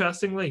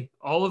 Interestingly,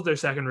 all of their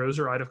second rows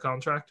are out of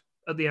contract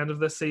at the end of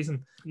this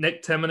season.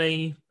 Nick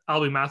Timoney,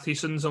 Albie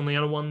Mathewson's only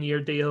on a 1-year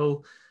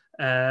deal.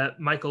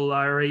 Michael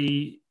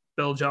Lowry,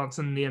 Bill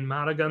Johnson, Ian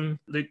Madigan,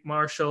 Luke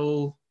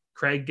Marshall,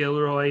 Craig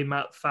Gilroy,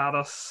 Matt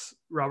Faddis,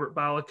 Robert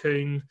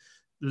Balakoon,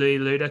 Louis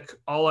Ludick,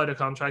 all out of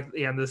contract at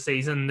the end of the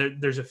season.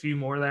 There's a few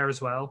more there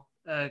as well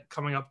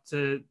coming up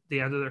to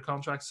the end of their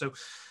contract. So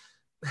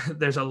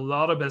there's a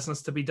lot of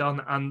business to be done,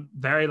 and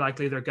very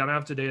likely they're going to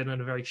have to do it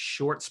in a very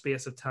short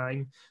space of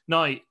time.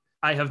 Now,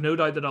 I have no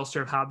doubt that Ulster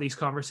have had these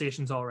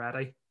conversations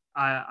already.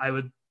 I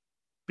would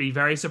be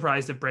very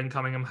surprised if Bryn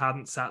Cunningham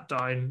hadn't sat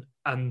down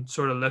and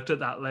sort of looked at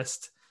that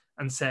list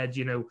and said,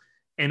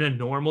 in a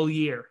normal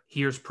year,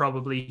 here's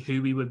probably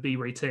who we would be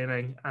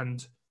retaining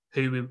and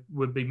who we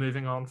would be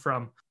moving on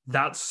from.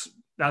 That's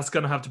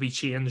going to have to be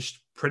changed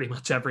pretty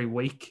much every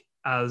week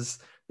as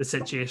the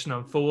situation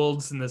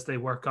unfolds and as they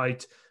work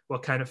out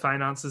what kind of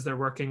finances they're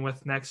working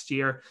with next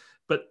year.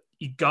 But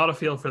you got to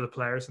feel for the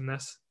players in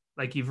this.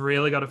 Like, you've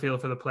really got to feel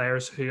for the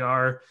players who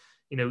are,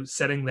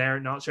 sitting there,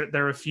 not sure.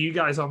 There are a few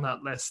guys on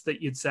that list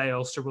that you'd say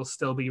Ulster will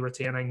still be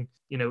retaining,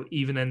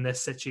 even in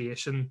this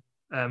situation,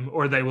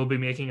 or they will be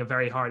making a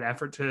very hard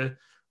effort to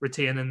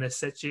retain in this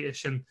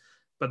situation.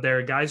 But there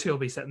are guys who will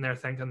be sitting there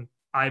thinking,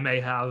 I may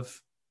have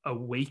a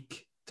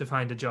week to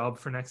find a job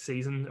for next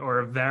season or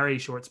a very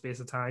short space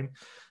of time.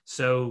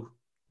 So,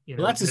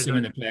 well, that's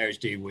assuming the players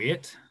do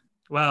wait.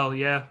 Well,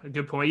 yeah, a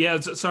good point. Yeah,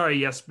 sorry,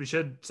 yes, we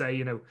should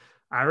say,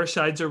 Irish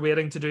sides are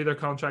waiting to do their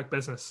contract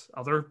business.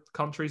 Other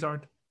countries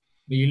aren't.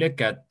 But you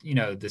look at,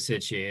 the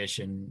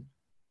situation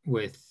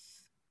with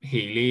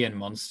Healy and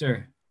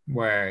Munster,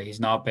 where he's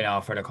not been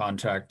offered a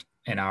contract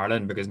in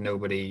Ireland because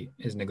nobody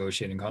is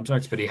negotiating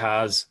contracts, but he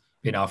has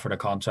been offered a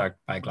contract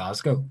by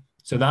Glasgow.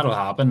 So that'll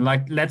happen.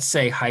 Like, let's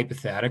say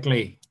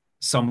hypothetically,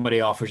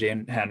 somebody offers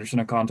Ian Henderson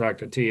a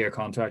contract, a 2-year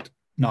contract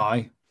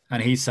now,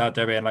 and he's sat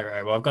there being like, all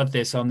right, well, I've got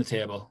this on the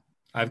table.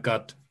 I've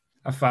got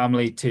a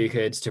family, 2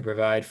 kids to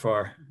provide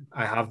for.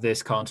 I have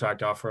this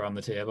contract offer on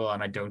the table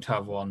and I don't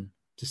have one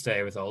to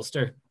stay with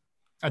Ulster.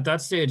 At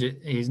that stage,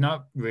 he's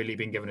not really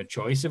been given a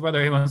choice of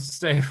whether he wants to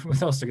stay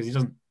with Ulster because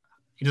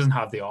he doesn't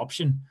have the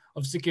option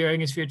of securing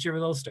his future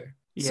with Ulster.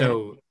 Yeah.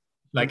 So,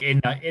 like, in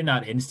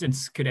that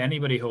instance, could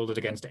anybody hold it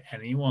against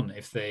anyone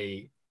if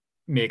they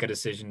make a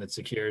decision that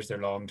secures their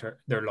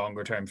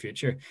longer term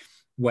future?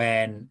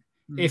 When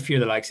if you're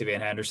the likes of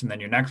Ian Henderson, then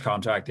your next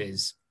contract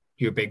is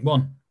your big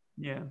one.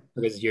 Yeah,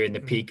 because you're in the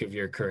peak of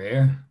your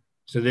career.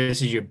 So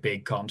this is your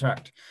big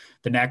contract.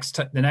 The next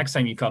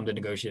time you come to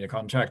negotiate a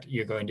contract,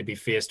 you're going to be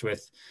faced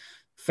with,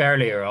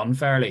 fairly or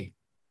unfairly,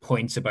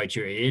 points about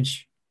your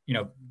age.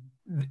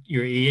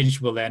 Your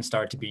age will then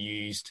start to be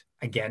used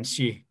against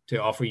you to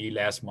offer you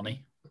less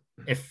money,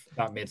 if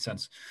that made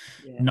sense.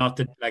 Yeah. Not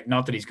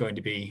that he's going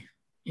to be,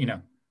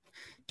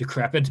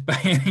 decrepit by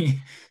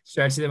any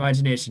stretch of the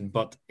imagination,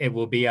 but it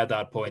will be at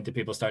that point that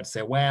people start to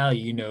say, well,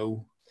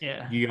 you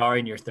are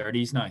in your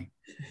 30s now.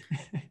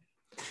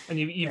 And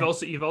you've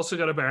also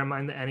got to bear in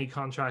mind that any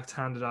contracts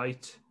handed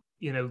out,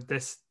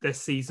 this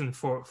season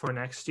for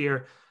next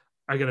year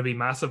are going to be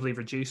massively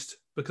reduced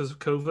because of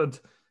COVID.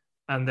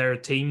 And there are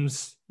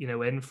teams,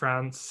 in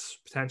France,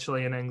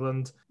 potentially in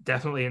England,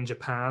 definitely in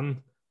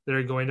Japan, that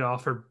are going to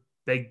offer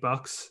big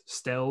bucks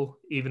still,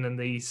 even in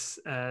these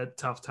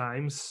tough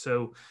times.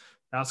 So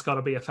that's got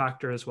to be a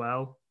factor as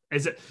well.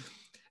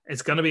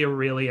 It's going to be a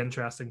really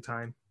interesting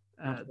time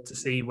to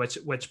see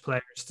which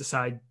players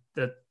decide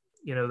that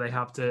they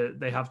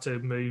have to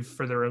move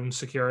for their own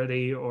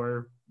security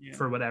or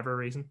for whatever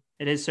reason.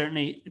 It is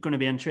certainly going to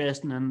be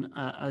interesting, and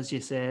as you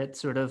say, it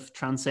sort of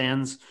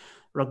transcends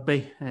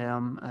rugby.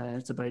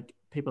 It's about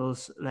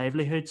people's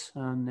livelihoods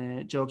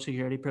and job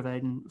security,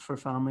 providing for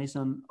families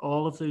and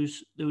all of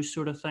those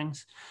sort of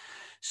things.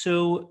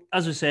 So,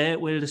 as I say,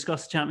 we'll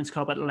discuss the Champions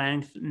Cup at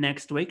length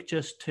next week.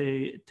 Just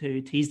to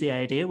tease the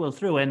idea, we'll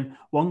throw in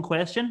one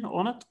question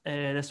on it.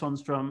 This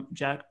one's from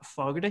Jack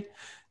Fogarty,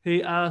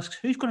 who asks,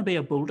 who's going to be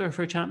a bolter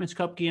for Champions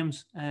Cup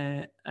games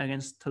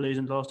against Toulouse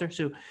and Gloucester?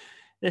 So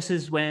this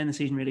is when the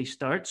season really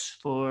starts.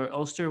 For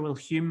Ulster, will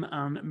Hume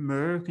and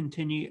Moore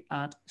continue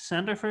at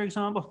centre, for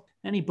example?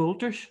 Any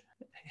bolters?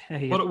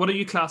 What are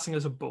you classing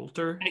as a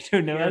bolter? I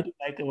don't know. I don't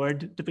like the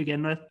word to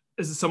begin with.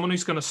 Is it someone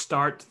who's going to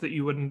start that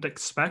you wouldn't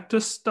expect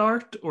to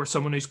start, or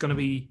someone who's going to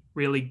be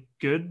really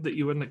good that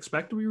you wouldn't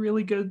expect to be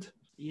really good?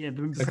 Yeah,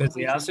 because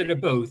the answer to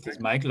both is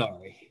Mike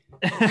Lowry.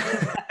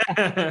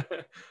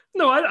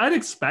 No, I'd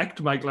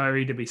expect Mike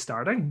Lowry to be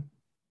starting.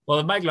 Well,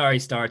 if Mike Lowry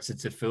starts,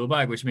 it's a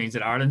fullback, which means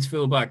that Ireland's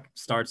fullback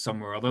starts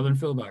somewhere other than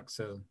fullback.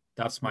 So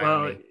that's my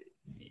only...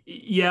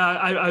 Yeah,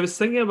 I was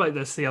thinking about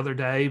this the other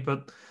day,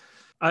 but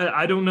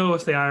I don't know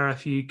if the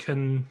IRFU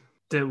can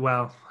do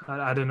well.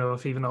 I don't know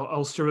if even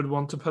Ulster would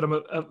want to put him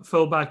at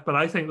fullback, but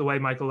I think the way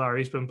Michael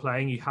Lowry's been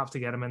playing, you have to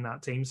get him in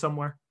that team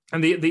somewhere.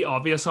 And the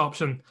obvious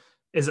option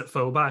is at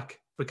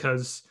fullback,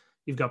 because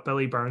you've got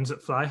Billy Burns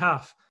at fly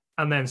half,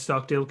 and then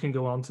Stockdale can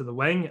go on to the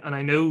wing. And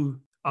I know,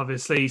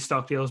 obviously,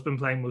 Stockdale's been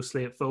playing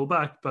mostly at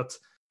fullback, but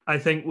I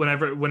think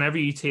whenever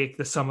you take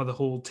the sum of the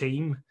whole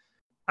team,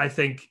 I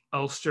think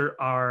Ulster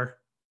are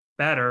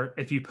better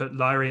if you put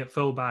Lowry at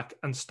fullback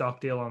and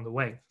Stockdale on the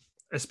wing,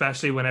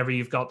 especially whenever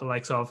you've got the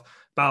likes of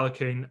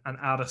Balogun and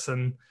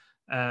Addison,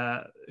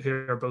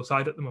 who are both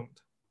out at the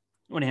moment.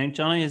 What do you think,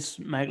 Johnny? Is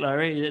Mike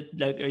Lowry,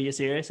 are you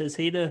serious? Is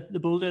he the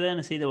bolter then?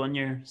 Is he the one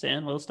you're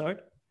saying will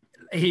start?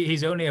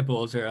 He's only a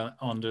bolter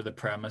under the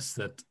premise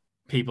that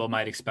people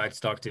might expect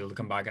Stockdale to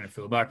come back in a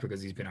fullback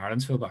because he's been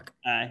Ireland's fullback.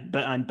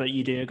 But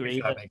you do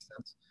agree that makes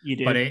sense. You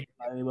do. But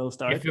Lowry will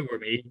start. If it were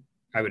me,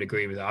 I would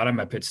agree with Adam.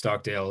 I put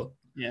Stockdale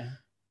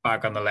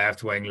back on the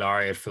left wing,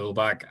 Lowry at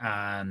fullback,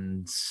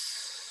 and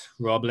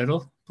Rob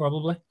Little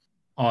probably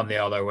on the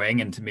other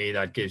wing. And to me,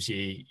 that gives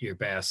you your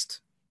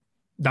best.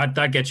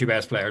 That gets your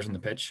best players on the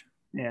pitch.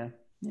 Yeah,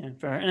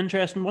 very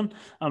interesting one,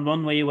 and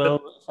one we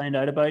will find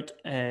out about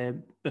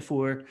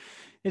before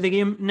the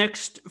game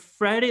next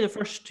Friday, the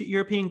first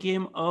European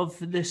game of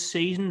this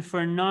season.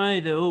 For now,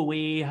 though,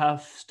 we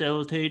have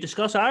still to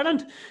discuss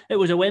Ireland. It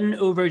was a win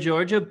over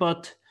Georgia,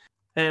 but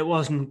it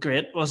wasn't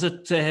great, was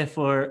it,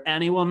 for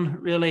anyone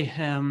really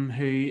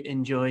who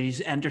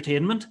enjoys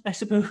entertainment, I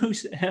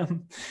suppose?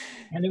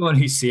 Anyone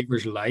who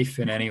savours life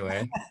in any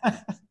way.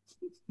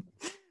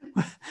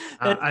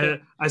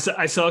 I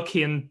saw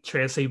Cian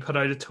Tracy put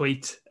out a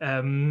tweet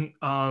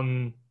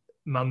on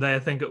Monday, I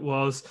think it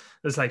was.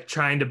 It's like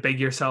trying to big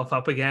yourself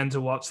up again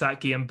to watch that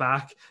game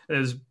back.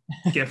 There's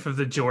a gif of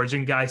the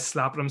Georgian guy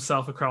slapping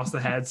himself across the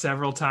head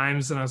several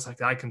times, and I was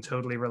like, I can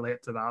totally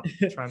relate to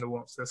that, trying to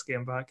watch this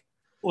game back.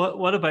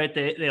 What about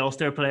the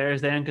Ulster players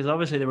then? Because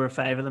obviously there were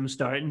 5 of them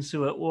starting,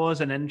 so it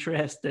was an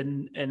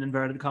interesting, in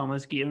inverted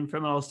commas, game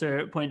from an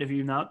Ulster point of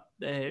view, not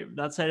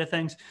that side of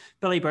things.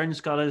 Billy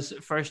Burns got his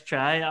first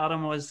try.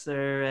 Adam, was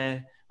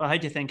there... how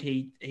do you think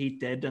he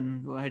did,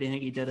 and how do you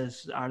think he did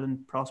as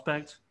Ireland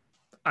prospect?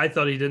 I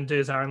thought he didn't do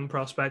his Ireland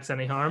prospects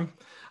any harm.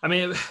 I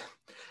mean,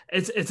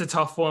 it's a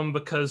tough one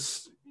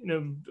because...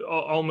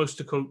 almost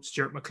to quote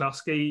Stuart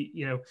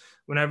McCluskey,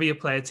 whenever you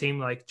play a team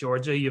like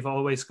Georgia, you've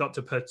always got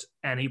to put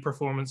any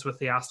performance with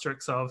the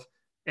asterisks of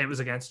it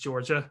was against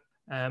Georgia.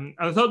 And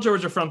I thought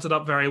Georgia fronted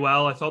up very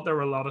well. I thought there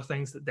were a lot of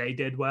things that they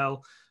did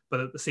well, but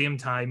at the same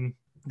time,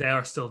 they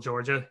are still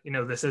Georgia.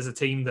 This is a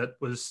team that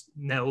was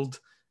nilled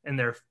in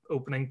their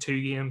opening 2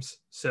 games.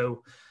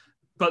 So,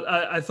 but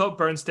I thought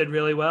Burns did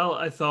really well.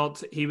 I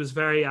thought he was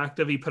very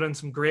active. He put in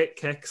some great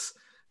kicks.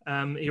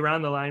 He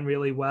ran the line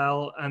really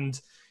well.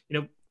 And,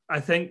 I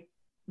think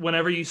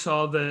whenever you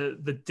saw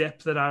the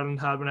dip that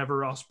Ireland had whenever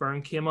Ross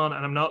Byrne came on,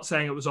 and I'm not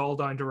saying it was all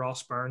down to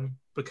Ross Byrne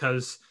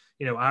because,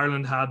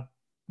 Ireland had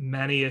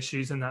many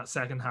issues in that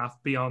second half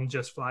beyond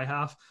just fly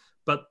half.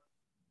 But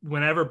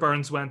whenever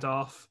Burns went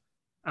off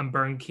and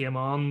Byrne came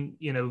on,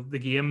 the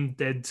game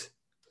did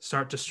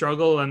start to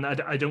struggle. And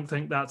I don't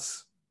think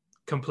that's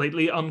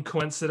completely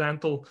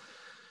uncoincidental.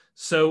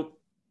 So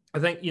I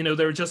think,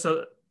 there were just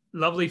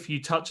lovely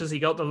few touches. He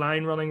got the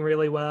line running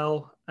really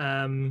well.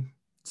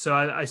 So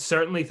I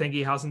certainly think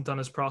he hasn't done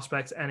his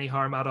prospects any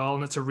harm at all.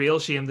 And it's a real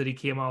shame that he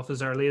came off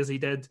as early as he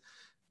did.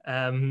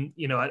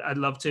 I'd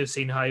love to have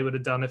seen how he would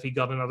have done if he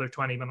got another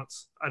 20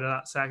 minutes out of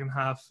that second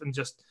half, and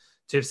just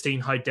to have seen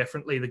how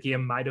differently the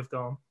game might have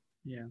gone.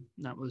 Yeah,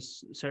 that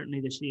was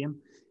certainly the shame.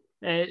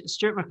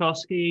 Stuart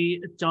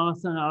McCloskey,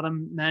 Jonathan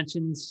Adam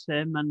mentions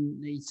him,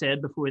 and he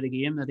said before the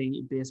game that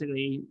he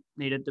basically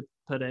needed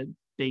to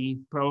be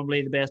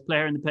probably the best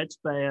player in the pitch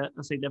by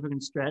a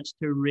significant stretch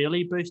to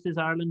really boost his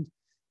Ireland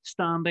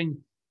standing.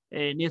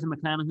 Nathan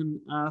McClenaghan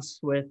asks,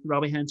 with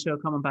Robbie Henshaw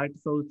coming back to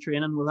full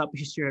training, will that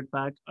be Stuart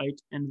back out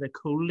into the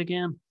cold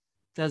again?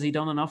 Has he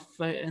done enough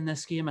in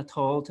this game at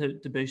all to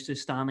boost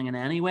his standing in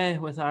any way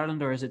with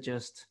Ireland, or is it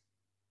just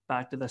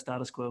back to the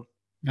status quo?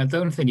 I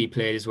don't think he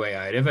played his way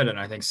out of it, and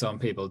I think some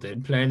people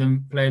did play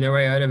their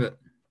way out of it.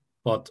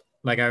 But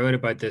like I wrote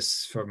about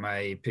this for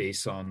my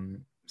piece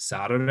on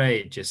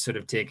Saturday, just sort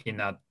of taking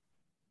that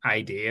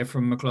idea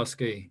from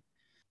McCloskey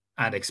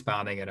and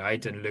expanding it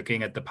out and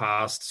looking at the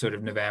past sort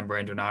of November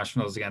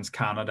internationals against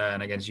Canada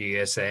and against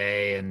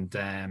USA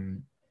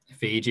and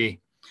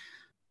Fiji,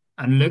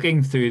 and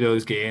looking through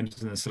those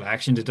games and the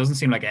selections, it doesn't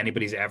seem like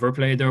anybody's ever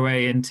played their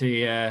way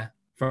into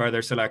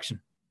further selection.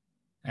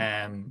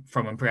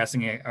 From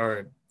impressing,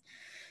 or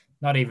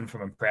not even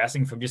from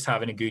impressing, from just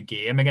having a good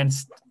game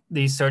against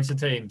these sorts of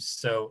teams.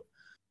 So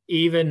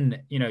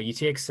even, you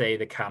take, say,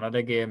 the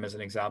Canada game as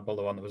an example,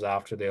 the one that was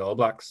after the All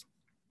Blacks.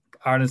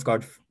 Ireland's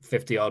got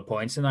 50 odd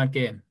points in that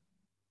game,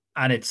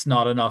 and it's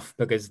not enough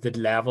because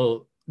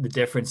the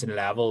difference in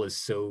level is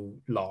so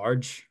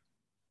large.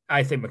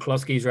 I think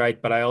McCloskey's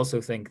right, but I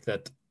also think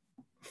that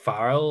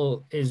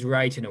Farrell is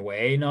right in a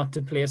way not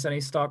to place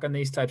any stock on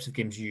these types of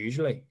games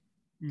usually.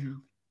 Mm-hmm.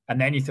 And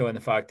then you throw in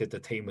the fact that the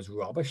team was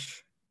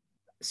rubbish.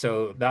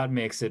 So that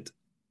makes it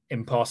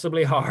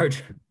impossibly hard,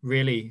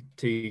 really,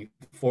 to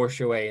force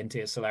your way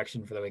into a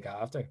selection for the week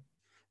after.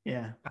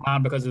 Yeah.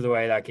 And because of the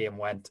way that game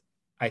went,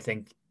 I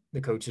think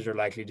the coaches are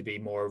likely to be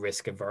more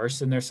risk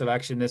averse in their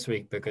selection this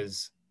week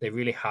because they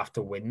really have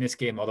to win this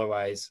game.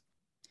 Otherwise,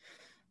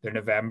 their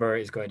November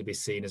is going to be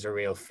seen as a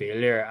real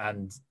failure.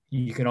 And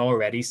you can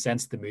already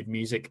sense the mood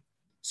music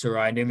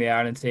surrounding the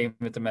Ireland team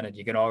at the minute.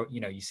 You can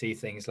you see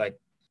things like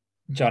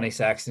Johnny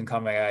Sexton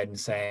coming out and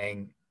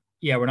saying,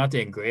 yeah, we're not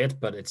doing great,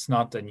 but it's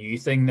not a new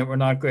thing that we're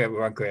not great. We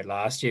weren't great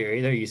last year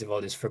either. You've all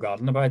just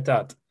forgotten about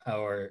that.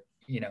 Or,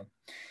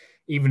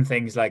 even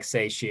things like,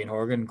 say, Shane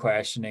Horgan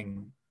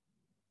questioning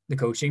the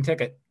coaching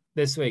ticket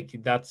this week.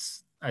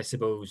 That's, I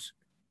suppose,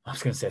 I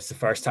was going to say it's the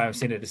first time I've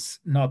seen it. It's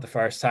not the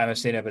first time I've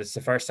seen it, but it's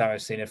the first time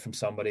I've seen it from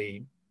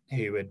somebody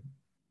who would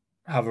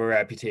have a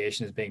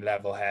reputation as being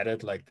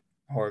level-headed like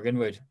Horgan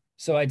would.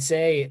 So I'd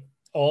say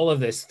all of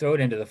this thrown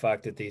into the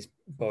fact that these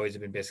boys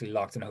have been basically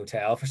locked in a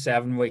hotel for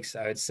 7 weeks,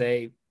 I would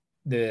say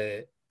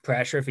the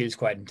pressure feels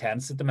quite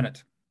intense at the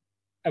minute.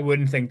 I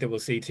wouldn't think that we'll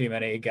see too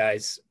many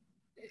guys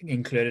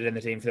included in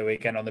the team for the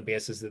weekend on the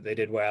basis that they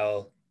did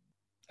well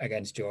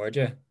against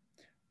Georgia.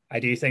 I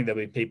do think there'll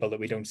be people that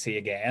we don't see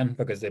again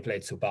because they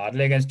played so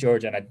badly against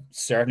Georgia, and I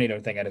certainly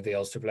don't think any of the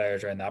Ulster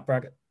players are in that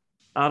bracket.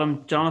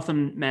 Adam,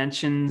 Jonathan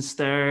mentions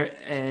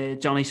there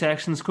Johnny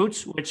Sexton's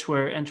quotes, which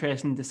were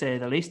interesting to say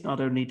the least.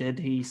 Not only did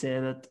he say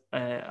that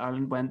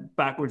Ireland went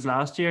backwards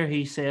last year,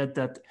 he said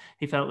that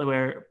he felt they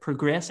were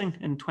progressing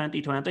in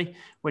 2020,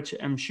 which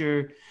I'm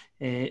sure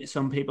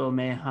some people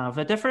may have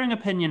a differing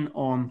opinion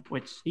on,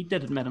 which he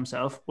did admit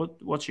himself.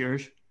 What's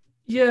yours?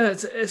 Yeah,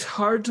 it's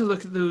hard to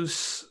look at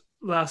those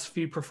last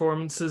few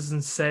performances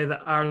and say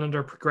that Ireland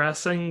are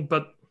progressing,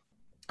 but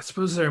I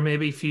suppose there are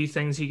maybe a few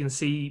things you can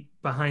see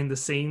behind the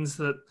scenes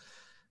that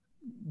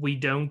we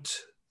don't,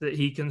 that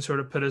he can sort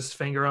of put his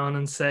finger on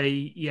and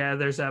say, yeah,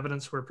 there's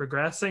evidence we're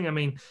progressing. I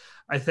mean,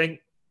 I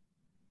think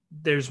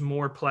there's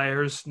more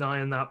players now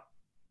in that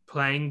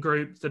playing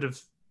group that have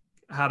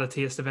had a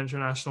taste of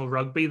international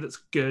rugby that's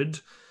good.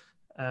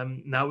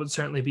 That would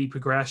certainly be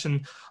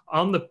progression.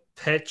 On the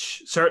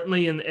pitch,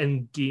 certainly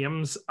in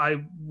games,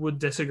 I would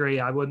disagree.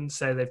 I wouldn't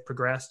say they've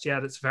progressed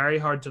yet. It's very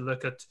hard to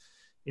look at,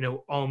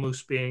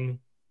 almost being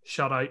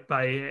shut out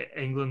by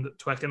England at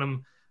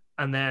Twickenham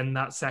and then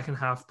that second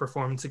half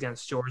performance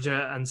against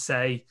Georgia and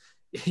say,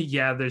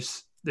 yeah,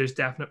 there's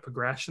definite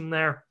progression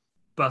there.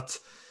 But,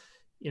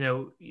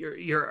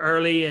 you're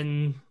early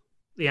in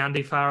the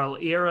Andy Farrell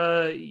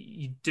era.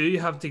 You do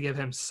have to give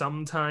him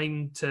some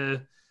time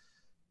to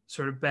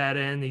sort of bed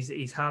in.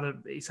 He's had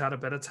a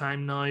bit of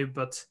time now,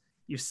 but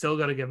you've still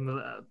got to give him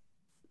a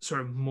sort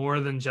of more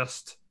than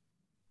just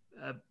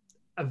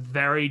a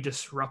very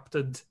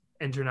disrupted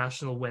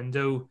international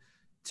window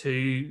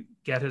to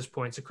get his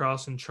points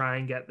across and try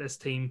and get this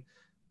team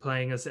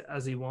playing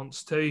as he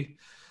wants to.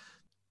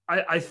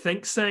 I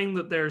think saying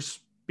that there's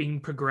been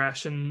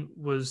progression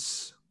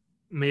was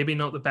maybe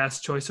not the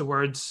best choice of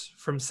words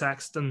from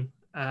Sexton.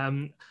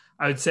 I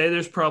would say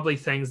there's probably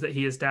things that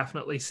he is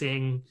definitely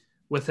seeing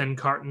within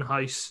Carton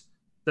House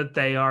that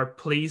they are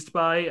pleased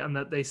by and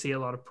that they see a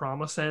lot of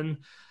promise in.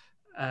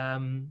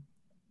 I'm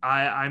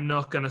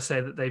not going to say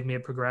that they've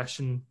made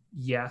progression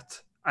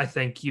yet. I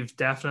think you've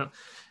definitely,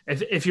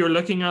 if you're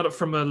looking at it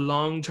from a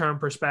long-term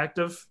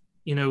perspective,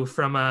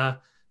 from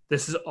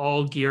this is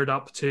all geared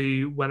up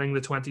to winning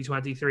the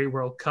 2023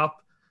 World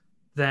Cup,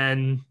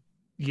 then,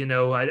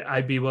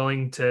 I'd be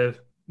willing to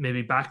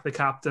maybe back the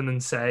captain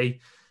and say,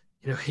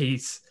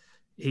 he's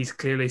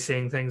clearly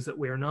seeing things that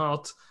we're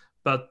not.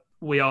 But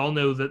we all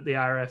know that the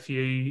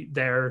RFU,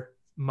 their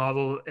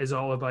model is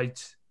all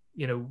about,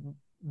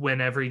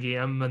 win every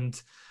game.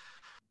 And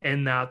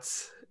in that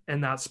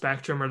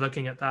spectrum, or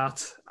looking at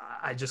that,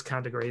 I just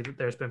can't agree that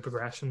there's been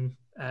progression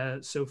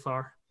so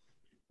far.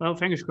 Well,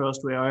 fingers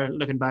crossed we are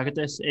looking back at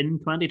this in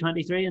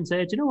 2023 and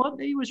say, do you know what?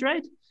 He was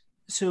right.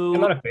 So a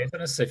lot of faith in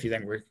us if you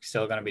think we're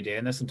still going to be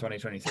doing this in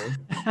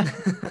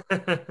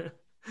 2023.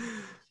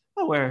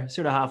 Well, we're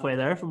sort of halfway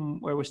there from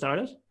where we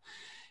started.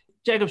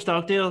 Jacob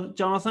Stockdale,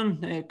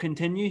 Jonathan,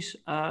 continues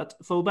at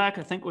fullback.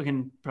 I think we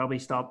can probably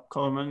stop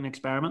calling it an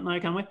experiment now,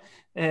 can we?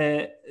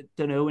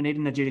 Don't know, we need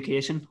an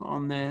adjudication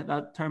on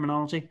that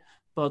terminology.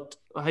 But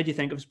how do you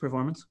think of his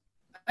performance?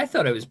 I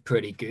thought it was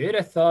pretty good.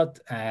 I thought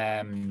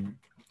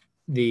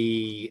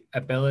the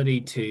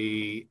ability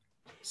to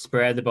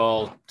spread the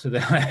ball to the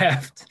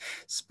left,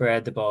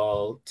 spread the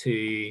ball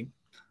to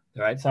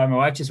the right. Sorry, my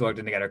wife just walked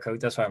in to get her coat.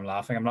 That's why I'm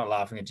laughing. I'm not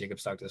laughing at Jacob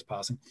Stockdale's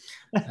passing.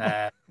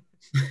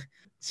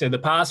 So the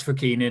pass for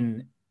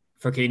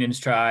Keenan's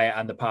try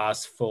and the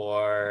pass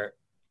for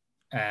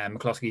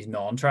McCluskey's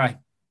non-try,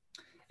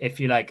 if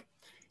you like,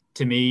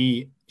 to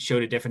me,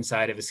 showed a different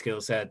side of his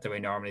skill set than we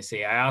normally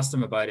see. I asked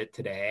him about it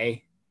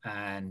today,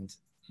 and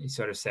he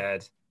sort of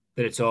said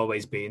that it's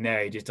always been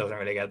there. He just doesn't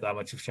really get that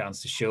much of a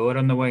chance to show it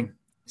on the wing.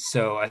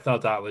 So I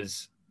thought that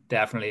was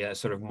definitely a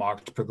sort of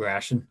marked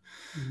progression.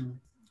 Mm-hmm.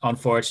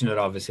 Unfortunate,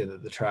 obviously,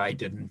 that the try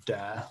didn't,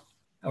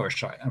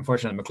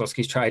 unfortunately,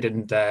 McCluskey's try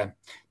didn't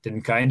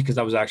count, because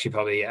that was actually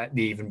probably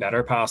the even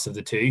better pass of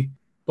the two.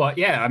 But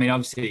yeah, I mean,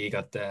 obviously, you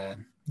got the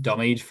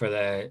dummied for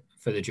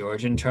the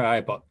Georgian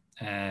try, but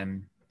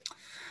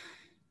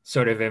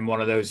sort of in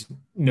one of those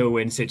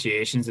no-win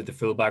situations that the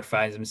fullback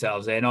finds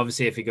themselves in.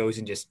 Obviously, if he goes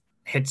and just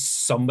hits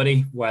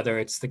somebody, whether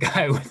it's the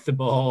guy with the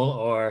ball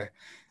or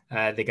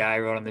the guy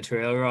running the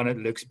trail run, it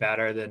looks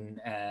better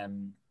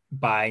than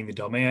buying the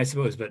dummy, I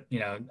suppose. But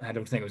I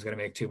don't think it was going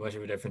to make too much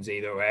of a difference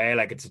either way.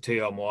 Like, it's a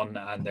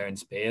 2-on-1 and they're in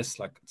space.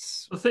 Like,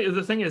 it's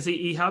the thing is,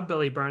 he had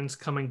Billy Burns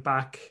coming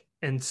back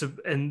and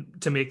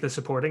to make the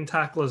supporting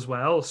tackle as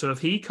well. So if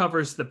he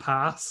covers the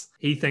pass,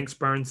 he thinks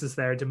Burns is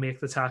there to make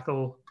the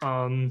tackle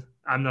on,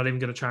 I'm not even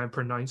going to try and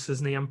pronounce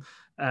his name,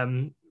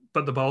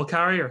 but the ball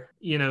carrier,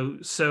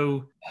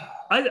 so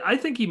I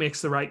think he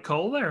makes the right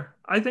call there.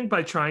 I think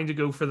by trying to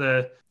go for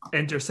the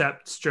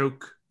intercept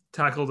stroke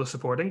tackle the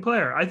supporting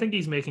player, I think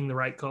he's making the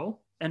right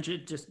call. And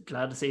just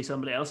glad to see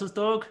somebody else's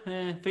dog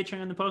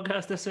featuring on the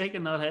podcast this week,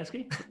 and not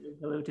Heskey.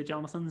 Hello to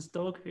Jonathan's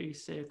dog,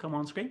 who's come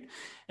on screen.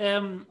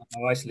 My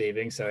wife's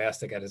leaving, so he has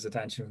to get his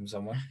attention from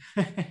somewhere.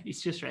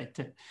 He's just right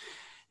to.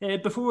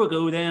 Before we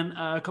go then,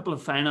 a couple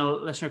of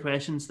final listener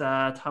questions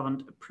that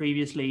haven't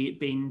previously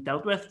been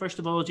dealt with. First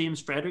of all,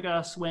 James Frederick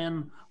asks,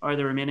 when are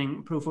the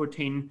remaining Pro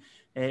 14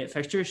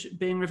 fixtures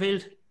being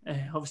revealed?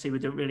 Obviously, we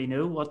don't really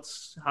know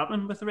what's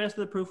happening with the rest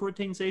of the Pro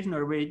 14 season,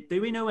 or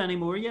do we know any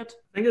more yet?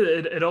 I think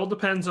it all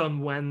depends on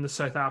when the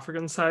South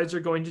African sides are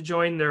going to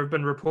join. There have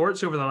been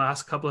reports over the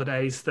last couple of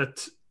days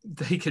that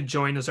they could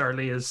join as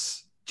early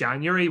as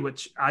January,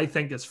 which I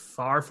think is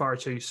far, far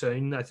too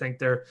soon. I think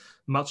they're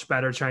much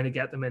better trying to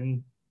get them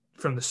in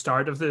from the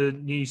start of the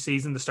new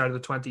season, the start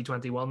of the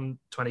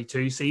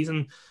 2021-22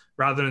 season,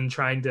 rather than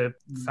trying to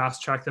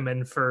fast track them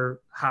in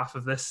for half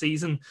of this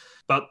season.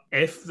 But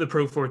if the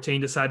Pro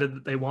 14 decided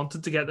that they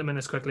wanted to get them in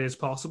as quickly as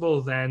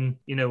possible, then,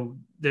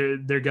 they're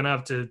going to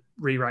have to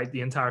rewrite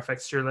the entire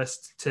fixture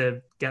list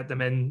to get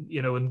them in,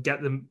 and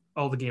get them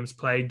all the games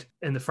played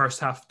in the first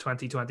half of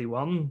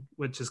 2021,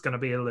 which is going to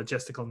be a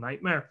logistical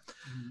nightmare.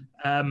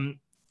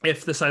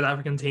 If the South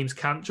African teams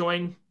can't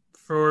join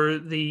for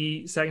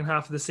the second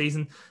half of the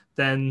season,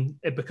 then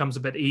it becomes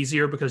a bit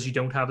easier because you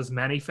don't have as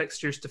many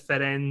fixtures to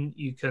fit in.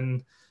 You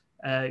can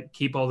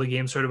keep all the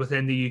games sort of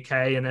within the UK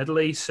and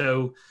Italy.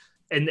 So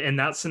in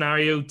that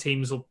scenario,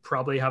 teams will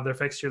probably have their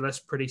fixture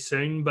list pretty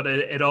soon, but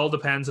it all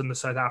depends on the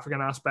South African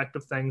aspect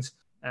of things.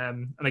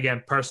 And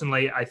again,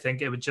 personally, I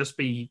think it would just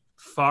be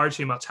far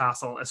too much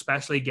hassle,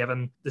 especially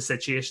given the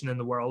situation in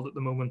the world at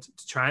the moment,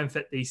 to try and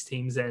fit these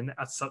teams in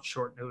at such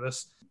short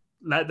notice.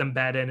 Let them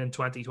bed in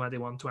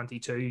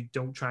 2021-22.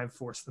 Don't try and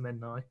force them in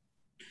now.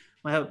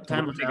 Well,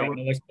 time will tell.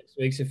 Another 6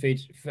 weeks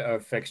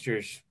of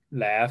fixtures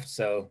left,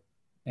 so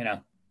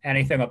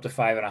anything up to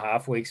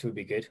 5.5 weeks would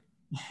be good.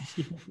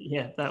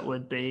 Yeah, that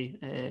would be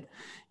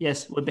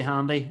would be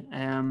handy.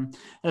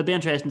 It'll be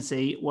interesting to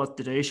see what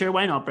to do. Sure,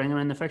 why not bring them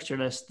in the fixture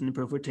list? And the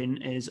Pro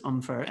 14 is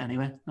unfair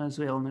anyway, as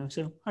we all know,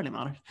 so hardly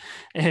matters.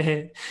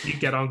 You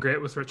get on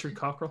great with Richard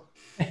Cockrell.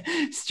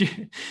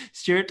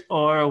 Stuart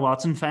or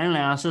Watson finally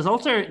asks, does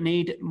Ulster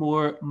need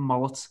more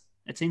mullets?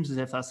 It seems as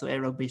if that's the way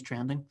rugby's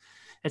trending.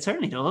 It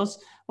certainly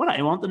does. What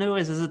I want to know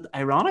is it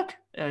ironic?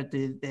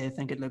 Do they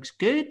think it looks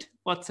good?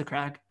 What's the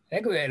crack? I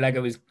think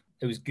it was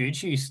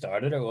Gucci who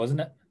started it,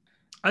 wasn't it?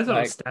 I thought it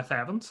Like- was Steph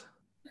Evans.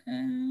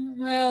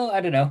 Well,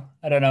 I don't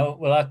know.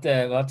 We'll have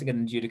to get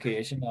an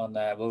adjudication on.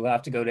 We'll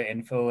have to go to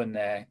info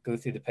and go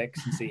through the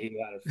picks and see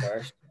who had it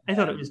first. I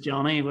thought it was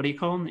Johnny. What do you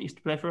call him? That used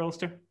to play for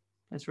Ulster.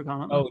 Let's forget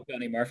it. Oh,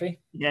 Johnny Murphy.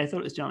 Yeah, I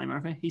thought it was Johnny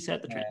Murphy. He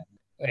set the trend.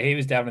 He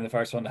was definitely the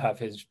first one to have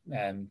his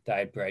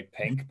dyed bright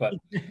pink. But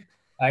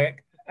I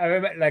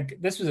remember, like,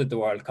 this was at the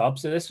World Cup,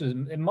 so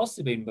it must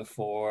have been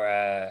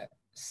before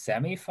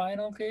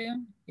semi-final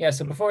game. Yeah,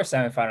 so before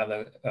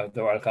semi-final of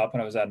the World Cup,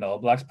 when I was at an All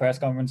Blacks press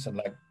conference, and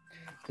like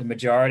the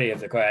majority of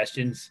the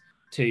questions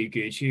to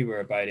Gucci were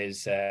about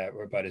his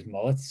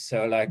mullets.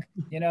 So like,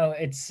 you know,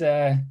 it's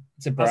a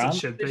brand. As it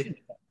should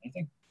be.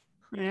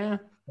 Yeah.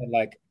 But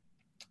like,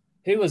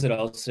 who was it?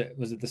 Ulster?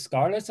 Was it the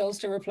Scarlets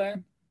Ulster were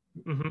playing?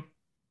 Mm-hmm.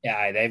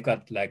 Yeah, they've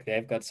got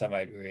some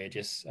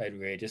outrageous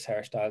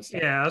hairstyles.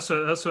 Yeah,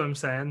 that's what I'm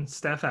saying.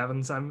 Steph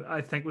Evans,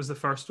 I think, was the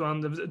first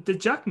one. Did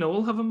Jack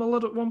Noel have a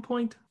mullet at one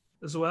point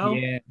as well?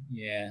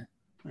 Yeah.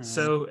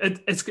 So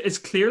it's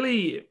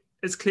clearly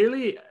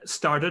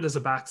started as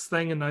a backs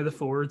thing, and now the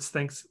forwards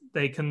thinks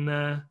they can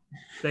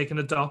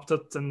adopt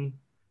it, and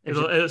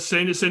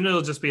soon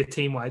it'll just be a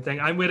team wide thing.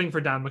 I'm waiting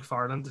for Dan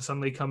McFarland to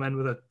suddenly come in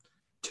with a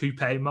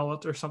toupee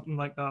mullet or something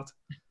like that.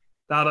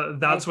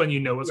 That's when you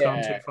know it's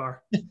gone too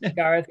far.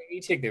 Gareth, if you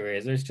take the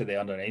razors to the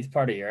underneath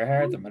part of your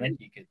hair at the minute,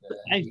 you could.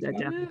 I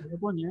definitely have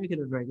one. Yeah, I could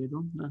have a very good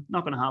one.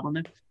 Not going to happen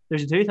now.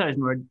 There's a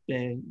 2,000 word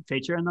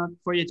feature in that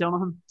for you,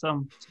 Jonathan.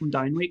 Some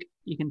down week.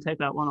 You can take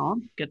that one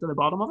on. Get to the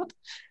bottom of it.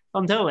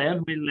 Until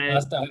then, we'll.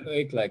 Last down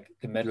week, like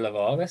the middle of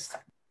August.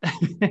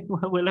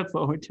 We'll look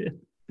forward to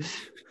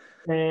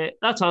it.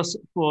 That's us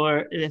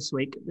for this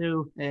week.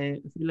 Though I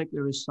feel like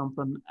there was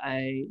something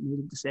I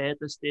needed to say at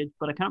this stage,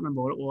 but I can't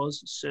remember what it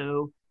was.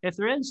 So if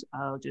there is,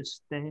 I'll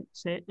just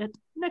say it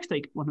next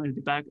week when we'll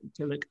be back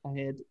to look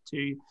ahead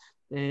to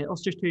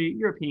Ulster's 2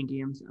 European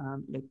games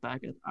and look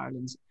back at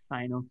Ireland's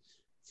finally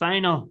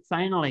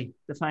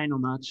the final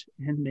match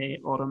in the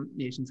Autumn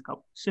Nations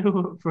Cup.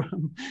 So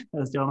from,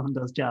 as Jonathan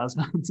does, jazz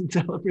hands in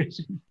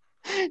celebration.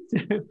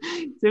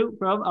 So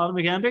from Adam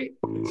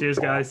McAndrew. Cheers,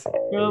 guys.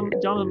 From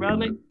Jonathan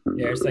Bradley.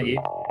 Yes, thank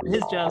you.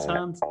 His jazz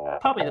hands,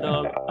 Poppy the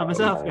dog, and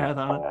myself, Gareth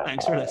Allen.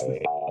 Thanks for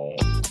listening.